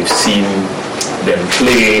that. We've seen them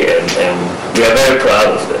play, and we are very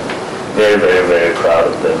proud of them. Very, very, very proud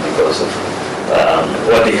of them because of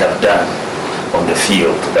what they have done on the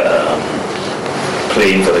field,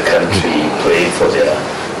 playing for the country, playing for their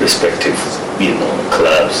respective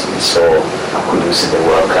clubs. We saw Kudus in the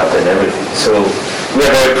World Cup and everything. So we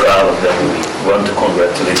are very proud of them. I want to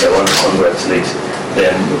congratulate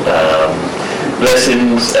them.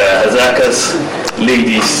 Blessings, Hazaka's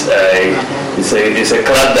ladies, it's a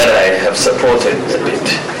club that I have supported a bit,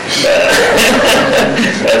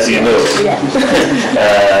 as you know.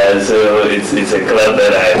 So it's a club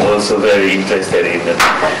that I'm also very interested in.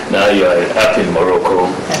 Now you are up in Morocco,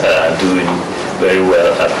 doing very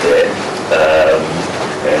well up there.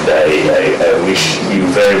 And I wish you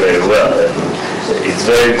very, very well. And it's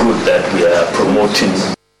very good that we are promoting.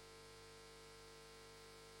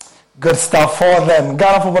 Good stuff for them.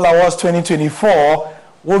 Ghana Football Awards 2024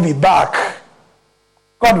 will be back,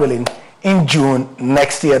 God willing, in June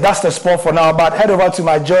next year. That's the sport for now, but head over to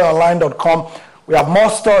myjoyonline.com. We have more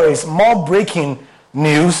stories, more breaking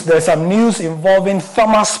news. There's some news involving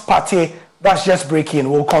Thomas Partey. That's just breaking.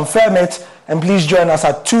 We'll confirm it, and please join us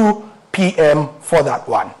at 2 p.m. for that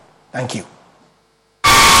one. Thank you.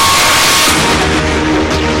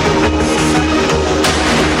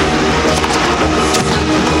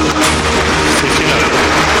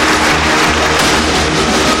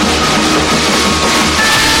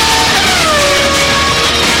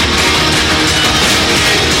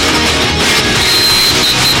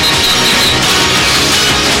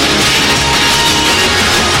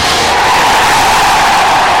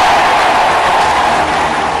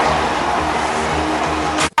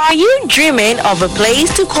 Are you dreaming of a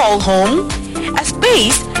place to call home? A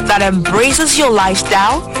space that embraces your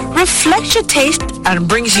lifestyle, reflects your taste, and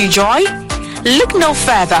brings you joy? Look no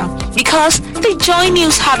further, because the Joy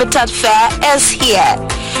News Habitat Fair is here.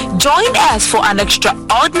 Join us for an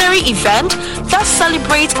extraordinary event that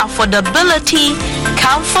celebrates affordability,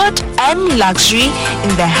 comfort, and luxury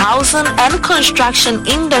in the housing and construction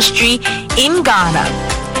industry in Ghana.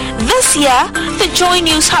 This year, the Joy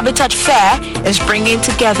News Habitat Fair is bringing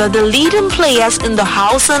together the leading players in the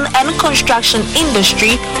housing and construction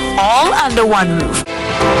industry all under one roof.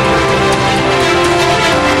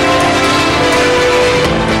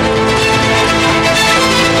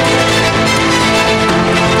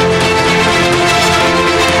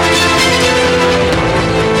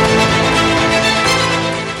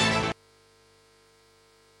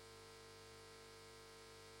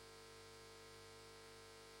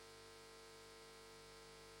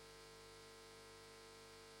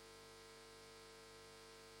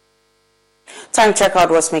 Time checkout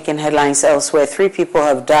was making headlines elsewhere. 3 people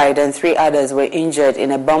have died and 3 others were injured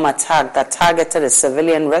in a bomb attack that targeted a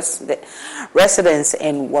civilian residence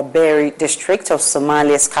in Waberi district of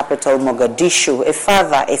Somalia's capital, Mogadishu. A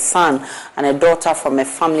father, a son, and a daughter from a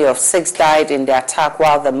family of 6 died in the attack,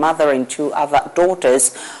 while the mother and 2 other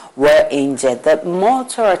daughters were injured. The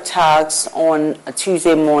mortar attacks on a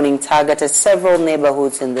Tuesday morning targeted several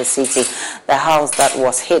neighborhoods in the city. The house that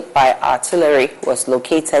was hit by artillery was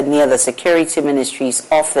located near the Security Ministry's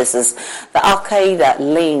offices. The Al-Qaeda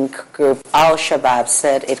link group Al-Shabaab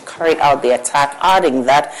said it carried out the attack, adding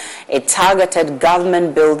that it targeted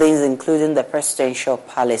government buildings, including the presidential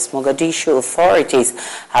palace. Mogadishu authorities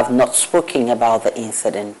have not spoken about the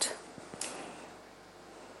incident.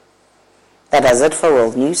 That does it for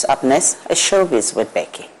World News. Up next, a showbiz with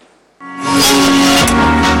Becky.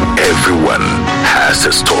 Everyone has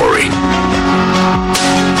a story.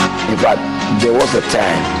 In fact, there was a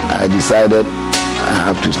time I decided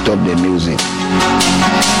I have to stop the music.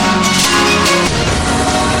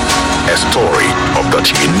 A story of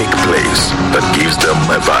that unique place that gives them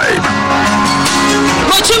a vibe.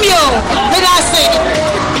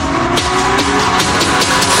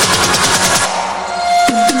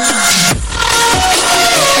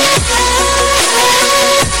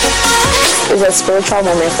 It's a spiritual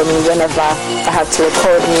moment for me whenever I have to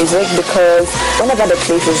record music, because whenever the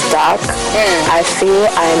place is dark, I feel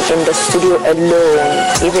I'm in the studio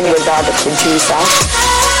alone, even without the producer.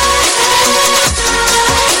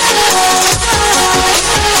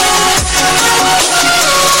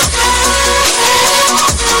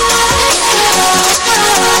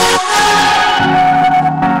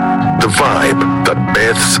 The vibe that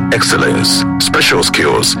births excellence, special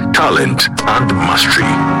skills, talent, and mastery.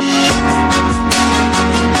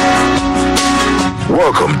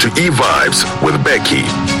 Welcome to E-Vibes with Becky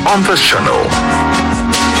on this channel.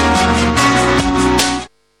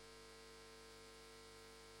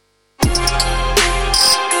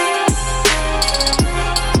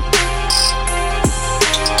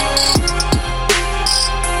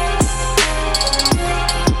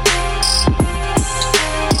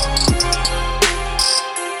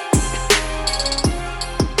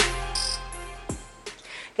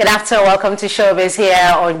 Good afternoon, welcome to Showbiz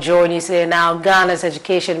here on Joy News Today. Now, Ghana's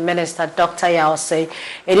Education Minister Dr. Yawse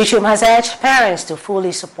Edichum has urged parents to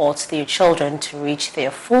fully support their children to reach their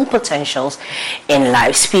full potentials in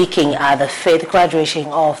life. Speaking at the 5th graduation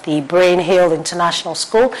of the Brain Hill International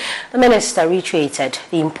School, the minister reiterated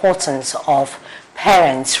the importance of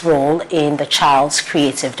parents' role in the child's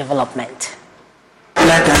creative development.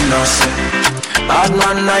 Let them know, bad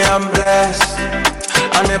man, I am blessed.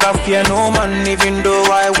 I never fear no man, even though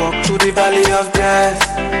I walk through the valley of death.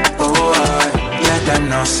 Oh, I let them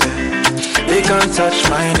know, say they can't touch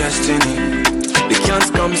my destiny. They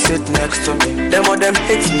can't come sit next to me. Them or them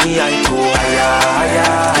hate me, I go higher,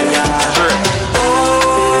 higher, higher.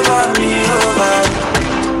 Over me, over.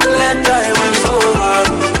 Let thy winds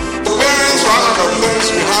over me. Parents, one of the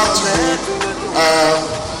things we have to be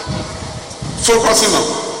focusing on.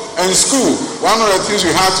 And school, one of the things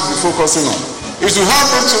we have to be focusing on is to help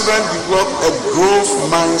the children develop a growth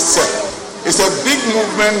mindset. It's a big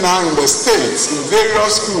movement now in the States. In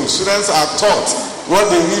various schools, students are taught what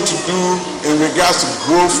they need to do in regards to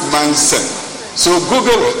growth mindset. So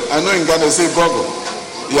Google it. I know in Ghana they say Google.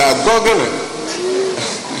 Yeah, Google it.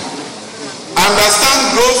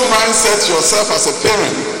 Understand growth mindset yourself as a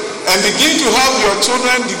parent and begin to help your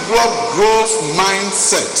children develop growth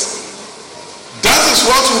mindset. That is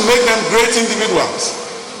what will make them great individuals.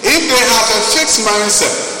 If they have a fixed mindset,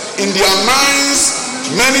 in their minds,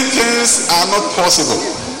 many things are not possible.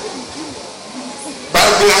 But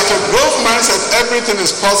if they have a growth mindset, everything is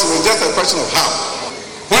possible, it's just a question of how.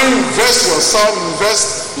 When you invest yourself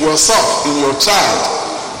in your child,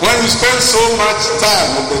 when you spend so much time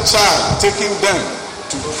with the child, taking them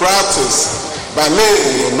to practice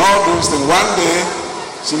ballet and all those things, one day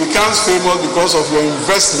she becomes famous because of your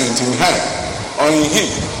investment in her or in him.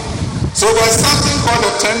 So there's something called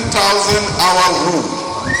a 10,000-hour rule.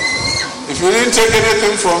 If you didn't take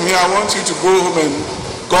anything from here, I want you to go home and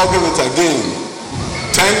Google it again.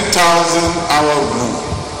 10,000-hour rule.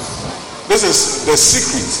 This is the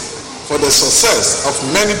secret for the success of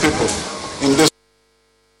many people in this.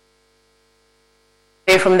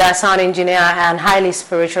 From that, sound engineer and highly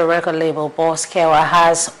spiritual record label Boss Kewa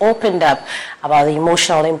has opened up about the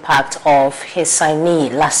emotional impact of his signee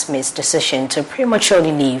Lasmi's decision to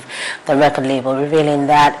prematurely leave the record label, revealing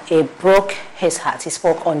that it broke his heart. He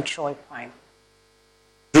spoke on Joy Prime.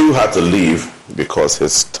 Drew had to leave because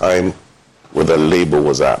his time with the label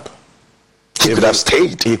was up. He could have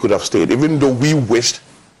stayed. He could have stayed, even though we wished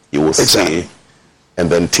he would stay. and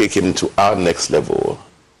then take him to our next level,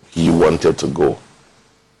 he wanted to go.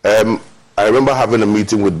 I remember having a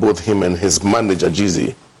meeting with both him and his manager,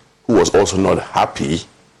 Jizi, who was also not happy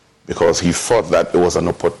because he thought that it was an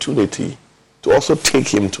opportunity to also take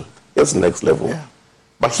him to his next level. Yeah.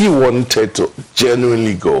 But he wanted to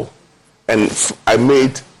genuinely go. And I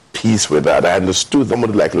made peace with that. I understood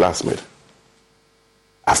somebody like Lasmith,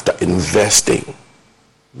 after investing,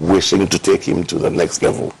 wishing to take him to the next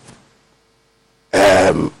level.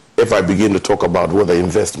 If I begin to talk about what the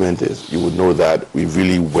investment is, you would know that we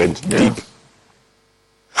really went deep,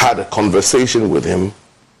 had a conversation with him,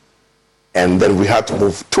 and then we had to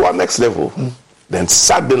move to our next level. Then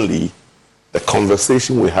suddenly, the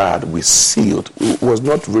conversation we had, we sealed. It was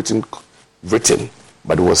not written,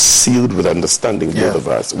 but it was sealed with understanding, both of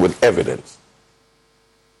us, with evidence.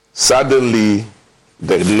 Suddenly,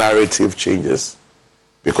 the narrative changes,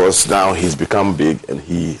 because now he's become big and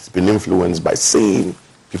he's been influenced by seeing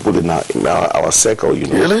people in our circle, you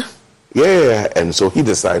know. Really? Yeah, and so he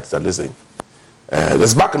decides that, listen,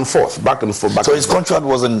 there's back and forth. So his contract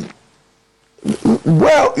wasn't...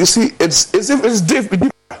 Well, you see, it's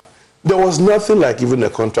different. There was nothing like even a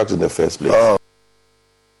contract in the first place. Oh.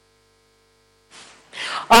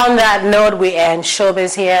 On that note, we end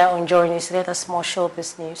Showbiz here on Joy News. Latest more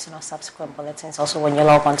Showbiz news in our subsequent bulletins. Also, when you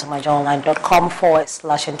log on to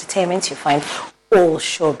myjoyonline.com/entertainment, you find all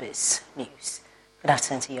Showbiz news. Good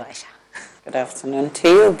afternoon to you, Aisha. Good afternoon to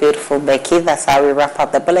you, beautiful Becky. That's how we wrap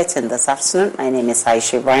up the bulletin this afternoon. My name is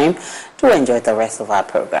Aisha Ibrahim. Do enjoy the rest of our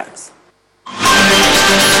programs.